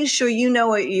 It's making sure you know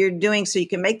what you're doing so you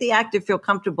can make the actor feel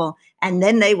comfortable, and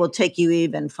then they will take you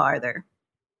even farther.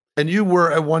 And you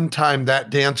were at one time that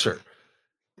dancer.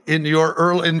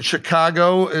 In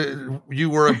Chicago, you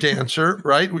were a dancer,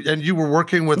 right? And you were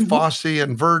working with Fosse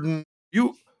and Verdon.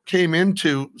 You came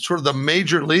into sort of the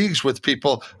major leagues with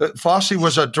people. Fosse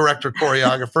was a director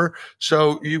choreographer,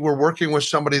 so you were working with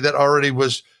somebody that already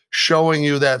was showing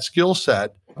you that skill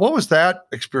set. What was that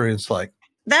experience like?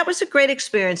 That was a great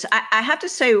experience. I have to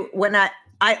say, when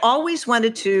I always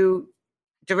wanted to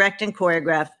direct and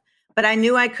choreograph, but I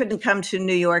knew I couldn't come to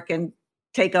New York and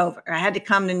take over. I had to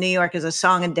come to New York as a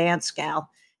song and dance gal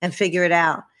and figure it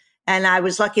out. And I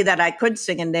was lucky that I could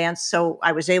sing and dance, so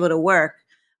I was able to work.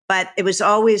 But it was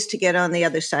always to get on the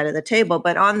other side of the table.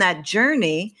 But on that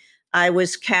journey, I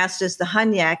was cast as the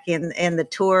Hunyak in the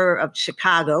tour of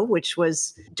Chicago, which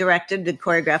was directed and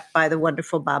choreographed by the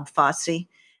wonderful Bob Fosse.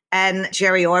 And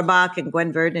Jerry Orbach and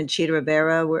Gwen Verdon and Chita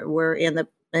Rivera were in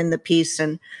the piece.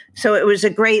 And so it was a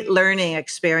great learning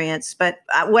experience. But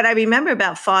what I remember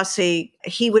about Fosse,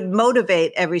 he would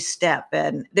motivate every step.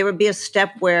 And there would be a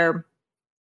step where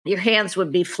your hands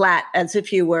would be flat as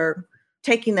if you were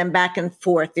taking them back and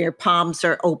forth. Your palms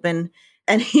are open.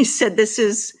 And he said, this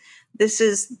is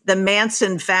the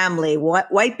Manson family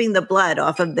wiping the blood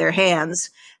off of their hands.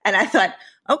 And I thought,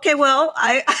 okay, well,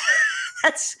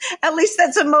 that's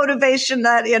a motivation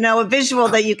that, a visual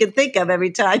that you can think of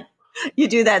every time you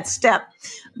do that step.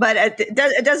 But it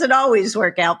doesn't always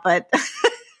work out. But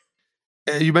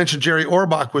you mentioned Jerry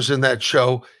Orbach was in that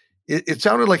show. It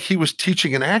sounded like he was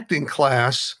teaching an acting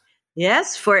class.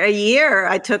 Yes, for a year,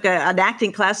 I took an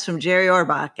acting class from Jerry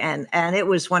Orbach, and it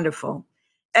was wonderful.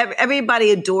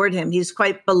 Everybody adored him. He's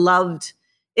quite beloved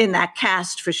in that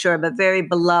cast for sure, but very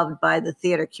beloved by the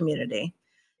theater community.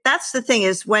 That's the thing,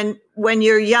 is when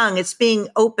you're young, it's being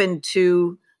open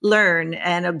to learn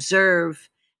and observe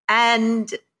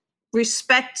and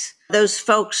respect those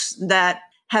folks that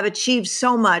have achieved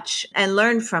so much and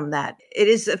learn from that.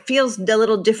 It feels a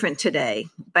little different today,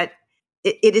 but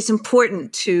it is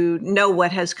important to know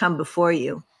what has come before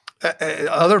you.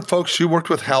 Other folks, you worked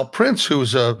with Hal Prince,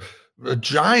 who's a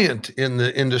giant in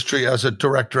the industry as a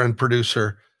director and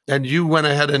producer. And you went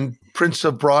ahead, and Prince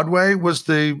of Broadway was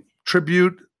the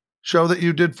tribute show that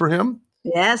you did for him?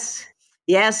 Yes.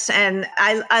 And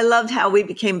I loved how we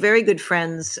became very good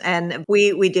friends. And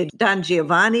we did Don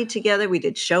Giovanni together. We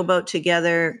did Showboat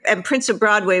together. And Prince of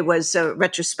Broadway was a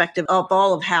retrospective of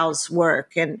all of Hal's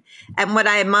work. And what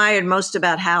I admired most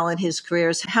about Hal in his career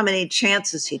is how many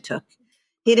chances he took.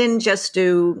 He didn't just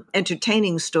do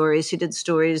entertaining stories. He did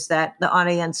stories that the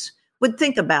audience would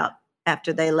think about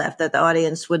after they left, that the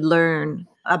audience would learn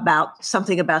about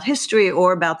something about history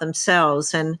or about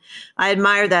themselves. And I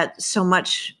admire that so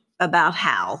much about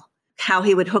how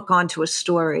he would hook onto a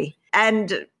story.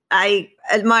 And I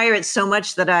admire it so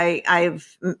much that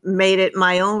I've made it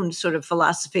my own sort of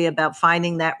philosophy about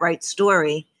finding that right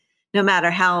story, no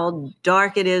matter how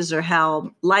dark it is or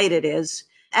how light it is,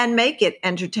 and make it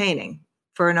entertaining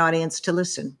for an audience to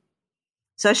listen.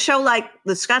 So a show like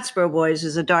The Scottsboro Boys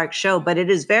is a dark show, but it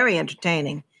is very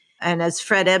entertaining. And as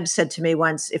Fred Ebb said to me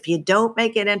once, if you don't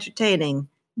make it entertaining,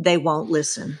 they won't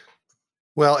listen.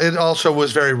 Well, it also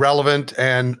was very relevant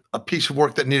and a piece of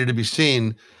work that needed to be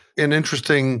seen. An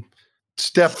interesting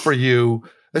step for you.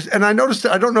 And I noticed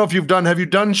that, I don't know if have you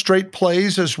done straight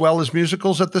plays as well as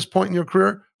musicals at this point in your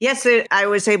career? Yes, I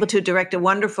was able to direct a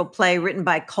wonderful play written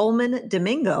by Coleman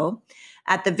Domingo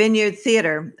at the Vineyard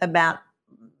Theater about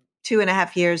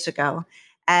 2.5 years ago.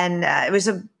 And it was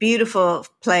a beautiful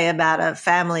play about a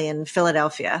family in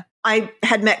Philadelphia. I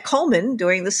had met Coleman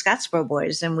during the Scottsboro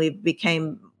Boys, and we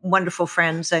became wonderful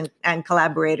friends and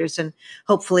collaborators, and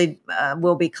hopefully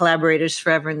we'll be collaborators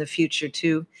forever in the future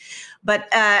too. But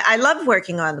I love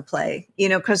working on the play,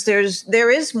 because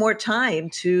there is more time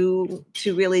to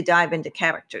really dive into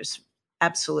characters.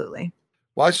 Absolutely.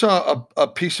 Well, I saw a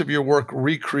piece of your work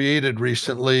recreated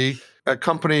recently. A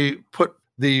company put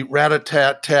the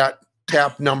rat-a-tat-tat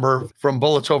tap number from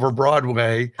Bullets Over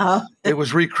Broadway. It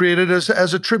was recreated as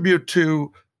a tribute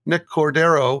to Nick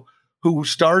Cordero, who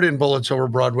starred in Bullets Over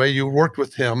Broadway. You worked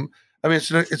with him. I mean,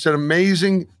 it's an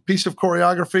amazing piece of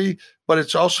choreography, but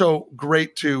it's also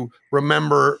great to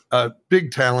remember a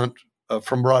big talent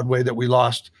from Broadway that we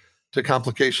lost to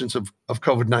complications of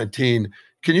COVID-19.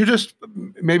 Can you just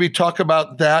maybe talk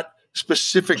about that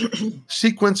specific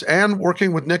sequence and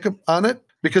working with Nick on it?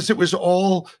 Because it was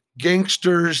all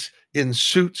gangsters in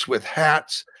suits with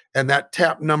hats, and that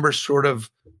tap number sort of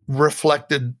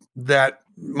reflected that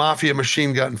mafia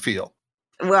machine gun feel.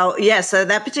 Well, yes,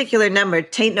 that particular number,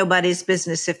 "Tain't Nobody's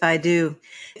Business If I Do,"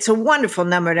 it's a wonderful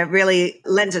number that really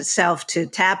lends itself to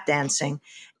tap dancing.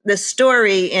 The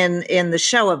story in the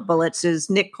show of Bullets is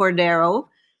Nick Cordero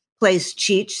plays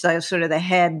Cheech, so sort of the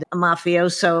head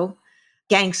mafioso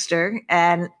gangster,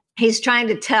 and he's trying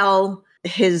to tell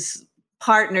his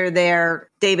partner there,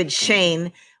 David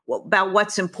Shane, about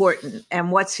what's important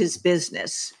and what's his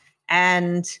business.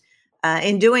 And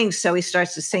in doing so, he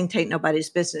starts to sing "Tain't Nobody's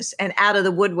Business." And out of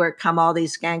the woodwork come all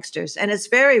these gangsters. And it's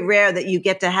very rare that you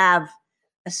get to have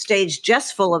a stage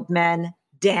just full of men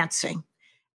dancing.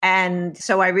 And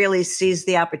so I really seized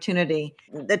the opportunity.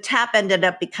 The tap ended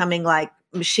up becoming like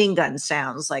machine gun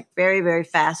sounds, like very, very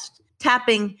fast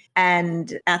tapping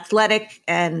and athletic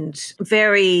and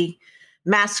very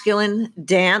masculine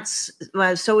dance.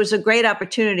 So it was a great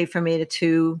opportunity for me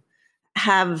to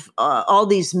have all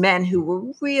these men who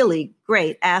were really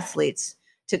great athletes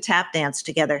to tap dance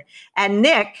together. And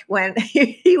Nick, when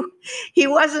he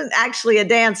wasn't actually a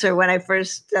dancer when I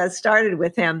first started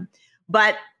with him,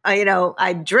 but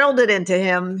I drilled it into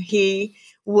him. He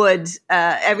would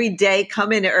every day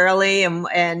come in early,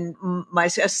 and my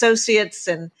associates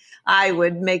and I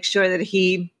would make sure that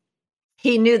he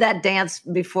knew that dance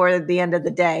before the end of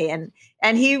the day.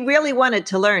 And he really wanted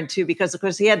to learn too, because of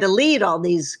course he had to lead all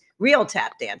these real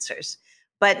tap dancers.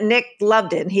 But Nick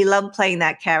loved it. And he loved playing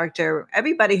that character.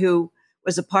 Everybody who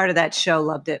was a part of that show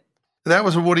loved it. That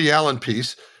was a Woody Allen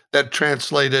piece that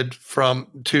translated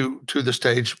to the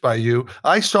stage by you.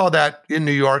 I saw that in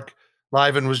New York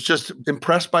live and was just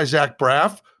impressed by Zach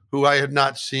Braff, who I had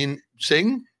not seen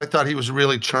sing. I thought he was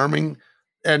really charming.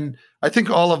 And I think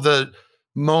all of the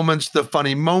moments, the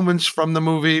funny moments from the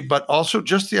movie, but also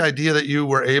just the idea that you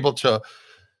were able to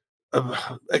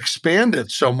expand it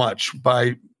so much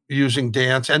by using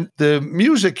dance. And the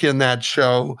music in that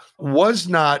show was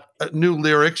not new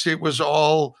lyrics. It was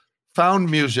all found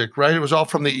music, right? It was all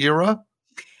from the era?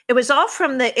 It was all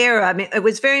from the era. I mean, it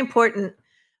was very important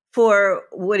for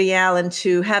Woody Allen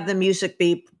to have the music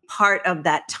be part of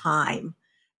that time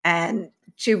and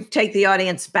to take the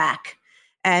audience back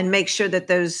and make sure that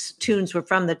those tunes were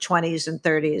from the 20s and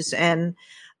 30s. And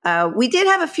we did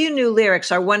have a few new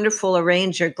lyrics. Our wonderful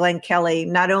arranger, Glenn Kelly,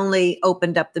 not only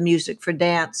opened up the music for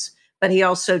dance, but he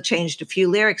also changed a few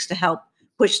lyrics to help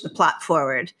push the plot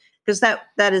forward, because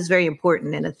that is very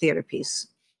important in a theater piece.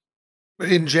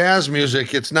 In jazz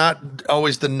music, it's not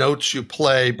always the notes you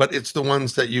play, but it's the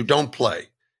ones that you don't play.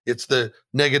 It's the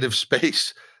negative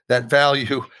space, that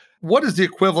value. What is the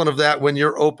equivalent of that when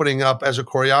you're opening up as a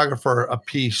choreographer a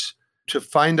piece to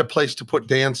find a place to put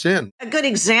dance in? A good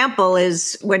example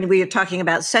is when we were talking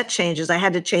about set changes. I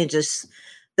had to change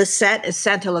the set.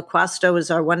 Santa LaQuasto was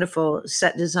our wonderful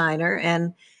set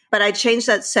designer. But I changed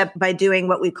that set by doing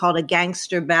what we called a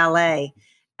gangster ballet.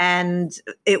 And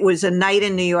it was a night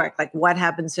in New York, like what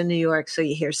happens in New York. So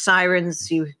you hear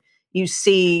sirens, you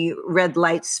see red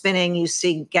lights spinning, you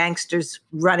see gangsters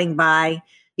running by,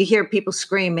 you hear people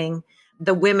screaming.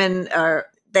 The women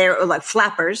they're like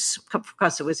flappers,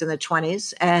 because it was in the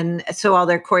 20s. And so all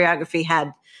their choreography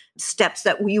had steps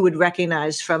that you would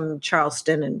recognize from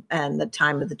Charleston and the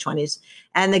time of the 20s.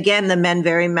 And again, the men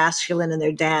very masculine in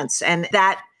their dance. And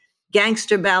that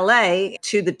gangster ballet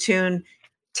to the tune,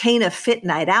 "Tain't a Fit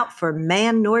Night Out for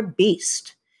Man Nor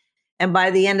Beast." And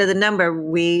by the end of the number,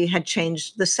 we had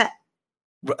changed the set.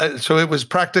 So it was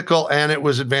practical and it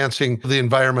was advancing the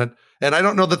environment. And I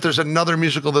don't know that there's another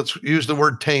musical that's used the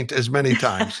word taint as many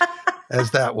times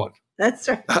as that one. That's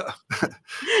right.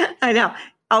 I know.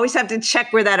 Always have to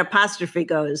check where that apostrophe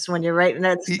goes when you're writing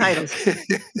those titles.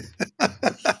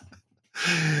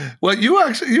 Well,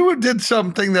 you did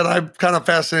something that I'm kind of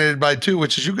fascinated by too,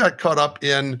 which is you got caught up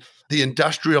in the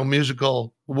industrial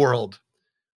musical world,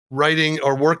 writing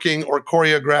or working or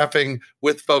choreographing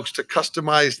with folks to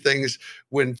customize things.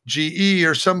 When GE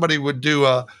or somebody would do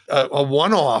a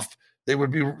one-off, they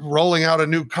would be rolling out a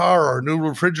new car or a new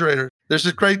refrigerator. There's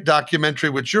this great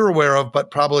documentary, which you're aware of, but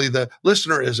probably the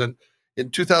listener isn't. In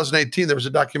 2018, there was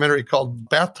a documentary called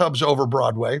Bathtubs Over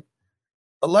Broadway.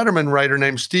 A Letterman writer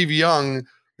named Steve Young,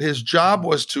 his job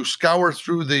was to scour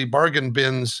through the bargain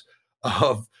bins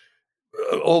of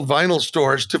old vinyl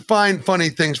stores to find funny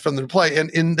things from the play. And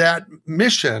in that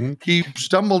mission, he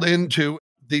stumbled into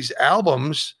these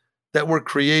albums that were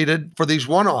created for these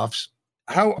one-offs.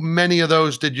 How many of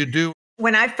those did you do?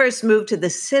 When I first moved to the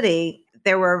city,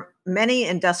 there were many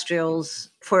industrials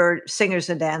for singers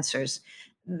and dancers.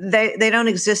 They don't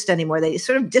exist anymore. They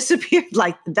sort of disappeared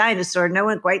like the dinosaur. No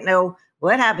one quite know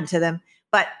what happened to them.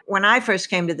 But when I first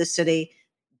came to the city,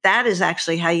 that is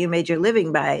actually how you made your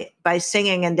living, by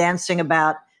singing and dancing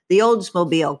about the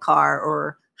Oldsmobile car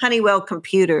or Honeywell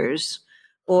computers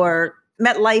or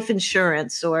MetLife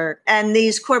insurance, and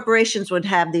these corporations would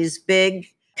have these big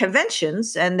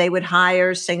conventions and they would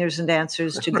hire singers and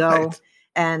dancers to go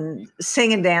and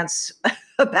sing and dance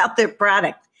about their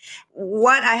product.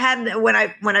 What I had when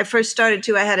I first started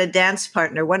too, I had a dance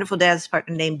partner, wonderful dance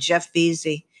partner named Jeff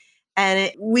Veazey.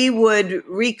 And we would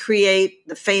recreate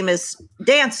the famous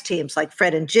dance teams like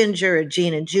Fred and Ginger or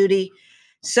Gene and Judy.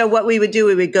 So what we would do,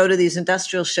 we would go to these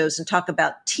industrial shows and talk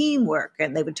about teamwork,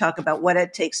 and they would talk about what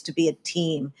it takes to be a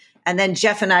team. And then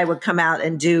Jeff and I would come out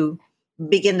and do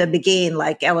Begin to Begin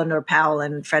like Eleanor Powell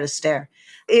and Fred Astaire.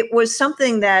 It was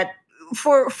something that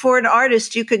for an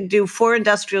artist, you could do 4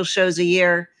 industrial shows a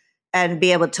year and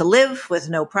be able to live with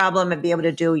no problem and be able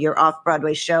to do your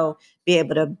off-Broadway show, be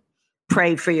able to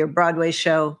pray for your Broadway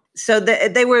show. So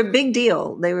they were a big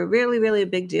deal. They were really, really a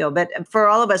big deal. But for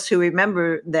all of us who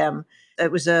remember them,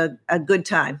 it was a good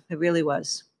time. It really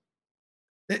was.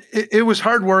 It was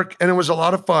hard work and it was a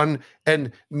lot of fun.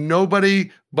 And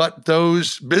nobody but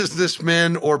those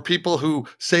businessmen or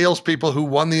salespeople who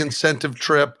won the incentive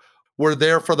trip were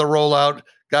there for the rollout,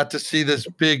 got to see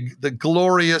the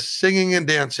glorious singing and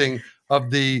dancing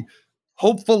of the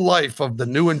hopeful life of the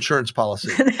new insurance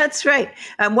policy. That's right.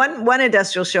 One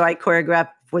industrial show I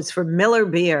choreographed was for Miller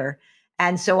Beer.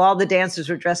 And so all the dancers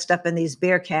were dressed up in these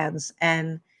beer cans.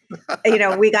 And,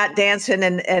 we got dancing.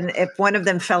 And if one of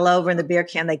them fell over in the beer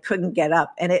can, they couldn't get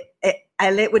up. And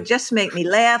it would just make me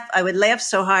laugh. I would laugh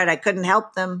so hard I couldn't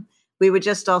help them. We would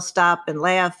just all stop and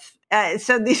laugh. But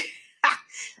the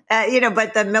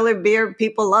Miller Beer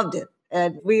people loved it.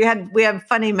 And we have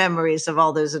funny memories of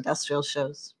all those industrial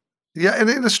shows. Yeah, and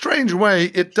in a strange way,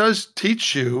 it does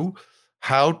teach you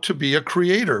how to be a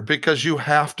creator because you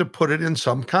have to put it in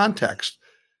some context.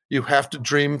 You have to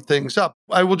dream things up.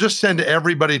 I will just send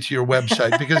everybody to your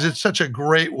website because it's such a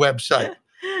great website.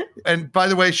 And by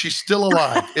the way, she's still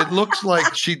alive. It looks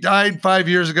like she died 5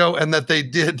 years ago and that they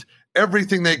did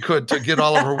everything they could to get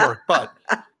all of her work. But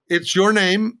it's your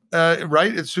name,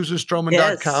 right? It's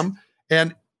SusanStroman.com. Yes.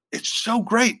 And it's so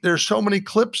great. There's so many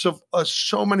clips of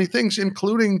so many things,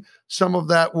 including some of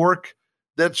that work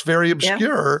that's very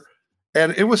obscure. Yeah.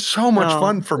 And it was so much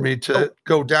fun for me to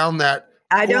go down that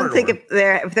I corridor. don't think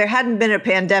if there hadn't been a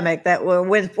pandemic, that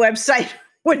website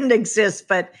wouldn't exist.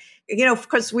 But, of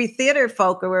course, we theater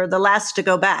folk were the last to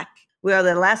go back. We are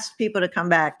the last people to come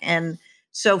back. And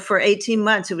so for 18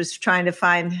 months, it was trying to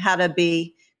find how to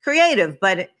be creative.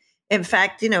 But in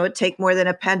fact, it'd take more than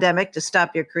a pandemic to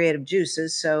stop your creative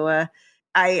juices. So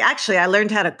I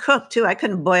learned how to cook, too. I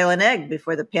couldn't boil an egg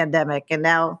before the pandemic. And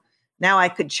now I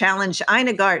could challenge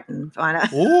Ina Garten on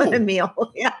a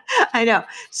meal. Yeah, I know.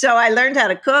 So I learned how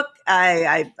to cook.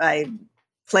 I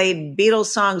played Beatles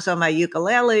songs on my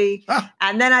ukulele.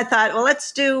 And then I thought, well,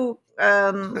 let's do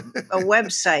a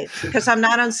website because I'm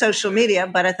not on social media.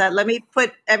 But I thought, let me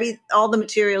put all the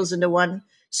materials into one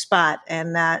spot.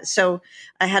 And so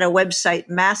I had a website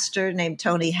master named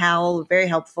Tony Howell, very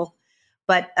helpful.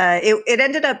 But it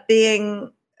ended up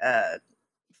being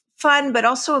fun, but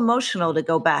also emotional to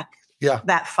go back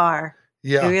that far.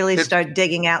 Yeah. You really start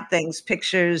digging out things,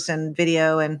 pictures and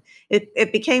video, and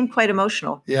it became quite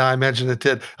emotional. Yeah, I imagine it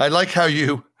did. I like how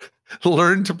you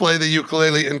learned to play the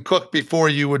ukulele and cook before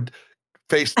you would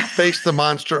face the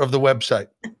monster of the website.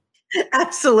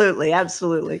 Absolutely,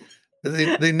 absolutely.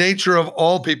 The nature of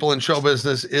all people in show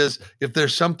business is if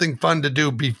there's something fun to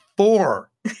do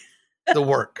before the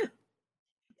work.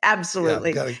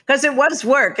 Absolutely. Because it was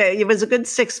work. It was a good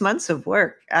 6 months of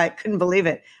work. I couldn't believe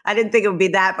it. I didn't think it would be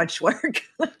that much work.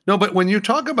 No, but when you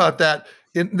talk about that,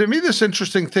 to me, this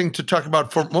interesting thing to talk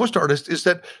about for most artists is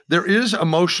that there is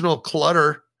emotional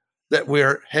clutter that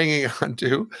we're hanging on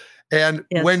to. And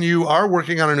when you are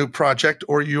working on a new project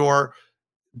or you're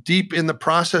deep in the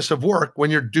process of work, when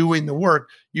you're doing the work,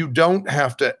 you don't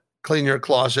have to clean your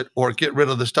closet or get rid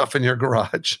of the stuff in your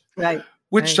garage. Right.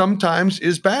 Which sometimes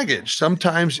is baggage.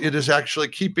 Sometimes it is actually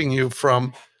keeping you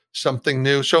from something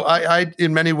new. So I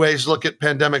in many ways, look at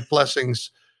pandemic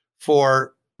blessings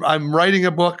I'm writing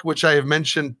a book, which I have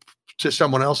mentioned to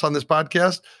someone else on this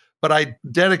podcast, but I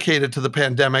dedicated to the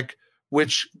pandemic,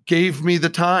 which gave me the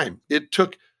time. It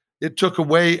took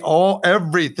away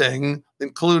everything,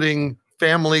 including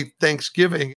family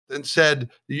Thanksgiving, and said,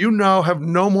 you now have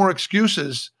no more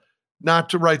excuses not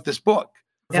to write this book.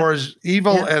 For as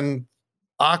evil and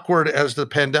awkward as the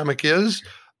pandemic is,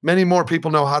 many more people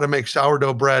know how to make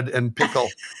sourdough bread and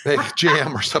make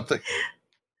jam or something.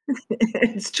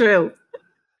 It's true.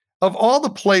 Of all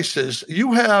the places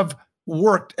you have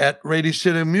worked at Radio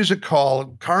City Music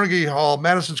Hall, Carnegie Hall,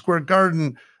 Madison Square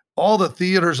Garden, all the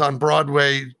theaters on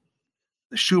Broadway,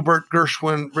 Schubert,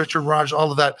 Gershwin, Richard Rodgers,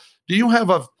 all of that. Do you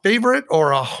have a favorite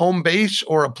or a home base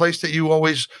or a place that you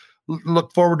always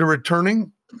look forward to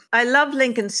returning? I love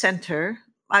Lincoln Center.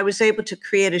 I was able to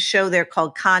create a show there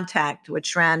called Contact,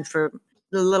 which ran for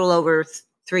a little over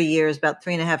 3 years, about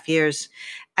 3.5 years.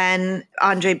 And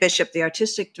Andre Bishop, the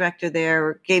artistic director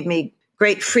there, gave me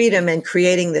great freedom in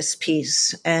creating this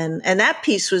piece. And that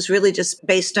piece was really just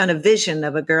based on a vision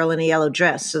of a girl in a yellow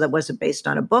dress. So that wasn't based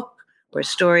on a book or a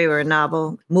story or a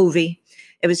novel, movie.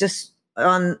 It was just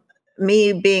on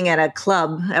me being at a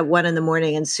club at 1 a.m.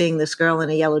 and seeing this girl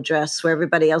in a yellow dress where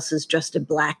everybody else is dressed in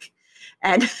black.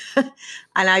 And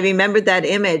and I remembered that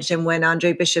image. And when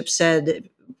Andre Bishop said,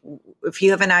 if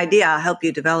you have an idea, I'll help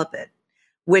you develop it,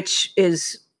 which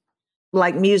is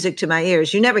like music to my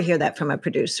ears. You never hear that from a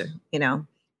producer,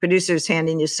 producers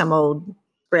handing you some old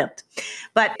script.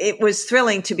 But it was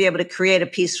thrilling to be able to create a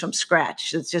piece from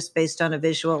scratch. It's just based on a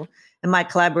visual. And my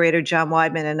collaborator, John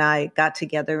Weidman, and I got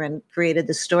together and created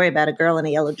this story about a girl in a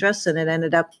yellow dress, and it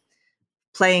ended up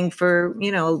playing for,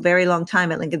 a very long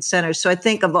time at Lincoln Center. So I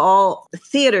think of all the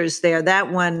theaters there,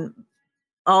 that one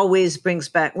always brings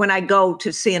back, when I go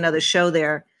to see another show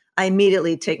there, I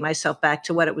immediately take myself back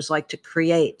to what it was like to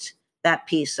create that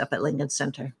piece up at Lincoln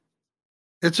Center.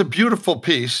 It's a beautiful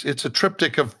piece. It's a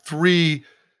triptych of 3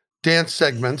 dance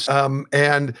segments.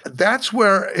 And that's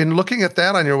where, in looking at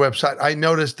that on your website, I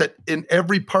noticed that in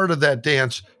every part of that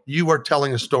dance, you are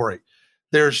telling a story.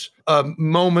 There's a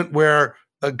moment where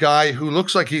a guy who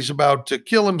looks like he's about to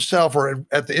kill himself or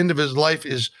at the end of his life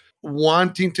is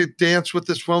wanting to dance with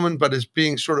this woman, but is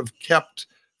being sort of kept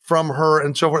from her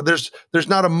and so forth. There's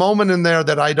not a moment in there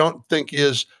that I don't think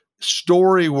is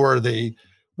story worthy,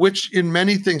 which in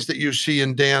many things that you see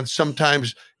in dance,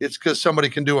 sometimes it's because somebody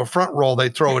can do a front roll, they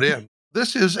throw it in.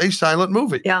 This is a silent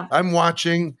movie. Yeah. I'm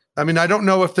watching. I mean, I don't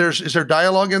know if is there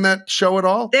dialogue in that show at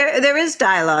all? There is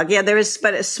dialogue. Yeah, there is,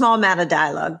 but a small amount of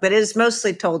dialogue, but it is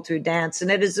mostly told through dance.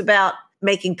 And it is about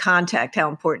making contact, how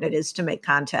important it is to make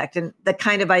contact. And the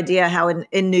kind of idea how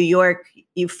in New York,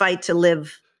 you fight to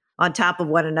live on top of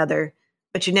one another,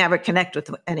 but you never connect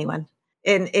with anyone.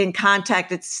 In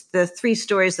Contact, it's the 3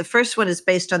 stories. The first one is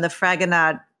based on the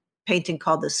Fragonard painting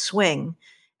called The Swing.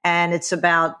 And it's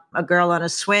about a girl on a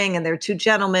swing, and there are 2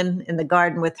 gentlemen in the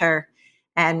garden with her.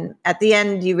 And at the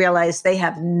end, you realize they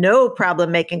have no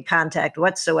problem making contact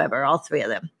whatsoever, all 3 of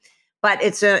them. But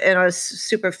it's in a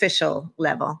superficial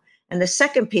level. And the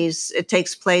second piece, it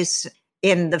takes place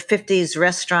in the 50s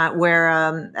restaurant where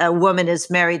a woman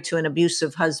is married to an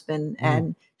abusive husband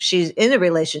and she's in a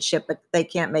relationship, but they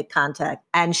can't make contact.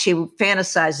 And she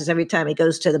fantasizes every time he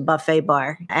goes to the buffet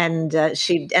bar. And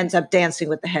she ends up dancing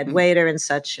with the head waiter and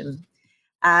such. And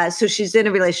so she's in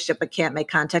a relationship, but can't make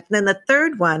contact. And then the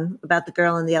third one about the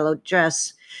girl in the yellow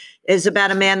dress is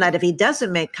about a man that if he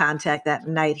doesn't make contact that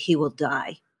night, he will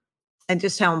die. And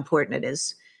just how important it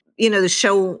is. The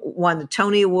show won the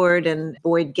Tony Award, and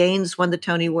Boyd Gaines won the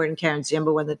Tony Award, and Karen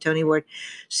Ziemba won the Tony Award.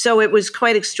 So it was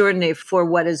quite extraordinary for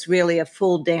what is really a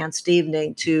full danced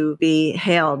evening to be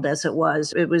hailed as it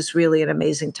was. It was really an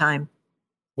amazing time.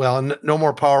 Well, no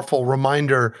more powerful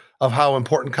reminder of how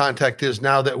important contact is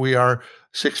now that we are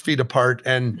 6 feet apart.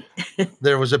 And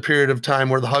there was a period of time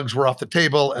where the hugs were off the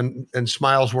table and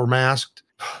smiles were masked.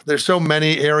 There's so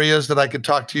many areas that I could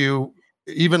talk to you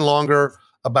even longer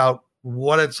about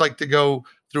what it's like to go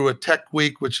through a tech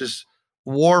week, which is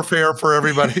warfare for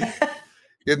everybody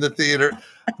in the theater.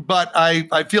 But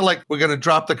I feel like we're going to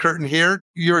drop the curtain here.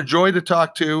 You're a joy to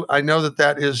talk to. I know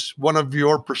that is one of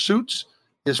your pursuits,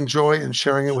 is joy and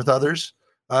sharing it with others.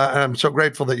 And I'm so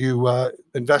grateful that you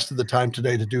invested the time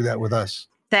today to do that with us.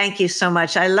 Thank you so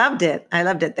much. I loved it.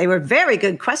 They were very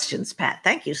good questions, Pat.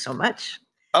 Thank you so much.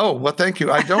 Oh, well, thank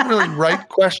you. I don't really write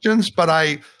questions, but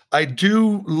I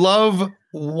do love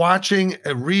watching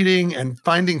and reading and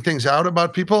finding things out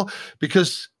about people,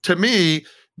 because to me,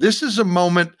 this is a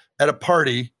moment at a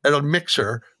party, at a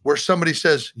mixer, where somebody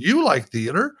says, you like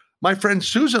theater? My friend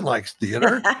Susan likes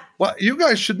theater. Well, you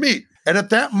guys should meet. And at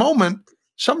that moment,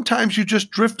 sometimes you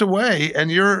just drift away and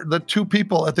you're the 2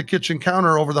 people at the kitchen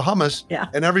counter over the hummus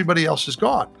and everybody else is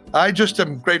gone. I just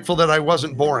am grateful that I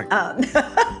wasn't boring.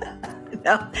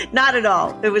 No, not at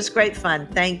all. It was great fun.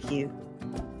 Thank you.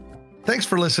 Thanks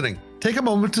for listening. Take a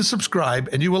moment to subscribe,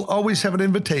 and you will always have an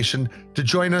invitation to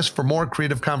join us for more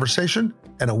creative conversation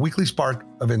and a weekly spark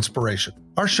of inspiration.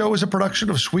 Our show is a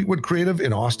production of Sweetwood Creative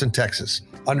in Austin, Texas,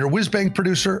 under Whizbang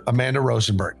producer Amanda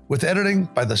Rosenberg, with editing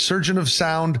by the surgeon of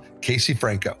sound, Casey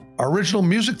Franco. Our original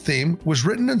music theme was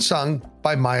written and sung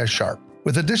by Maya Sharp,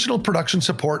 with additional production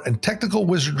support and technical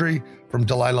wizardry from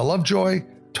Delilah Lovejoy,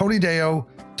 Tony Deo,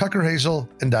 Tucker Hazel,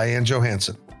 and Diane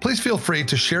Johansson. Please feel free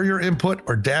to share your input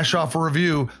or dash off a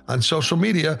review on social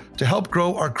media to help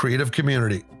grow our creative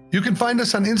community. You can find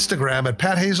us on Instagram at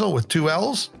Pat Hazel with 2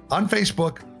 L's, on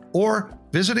Facebook, or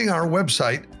visiting our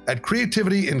website at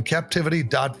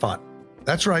creativityincaptivity.fun.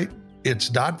 That's right, it's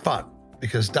 .fun,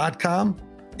 because .com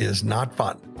is not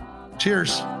fun.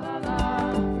 Cheers.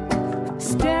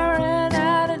 Staring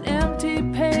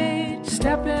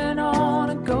stepping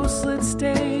on a ghostlit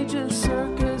stage, a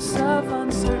circus of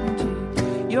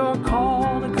uncertainty. You're calling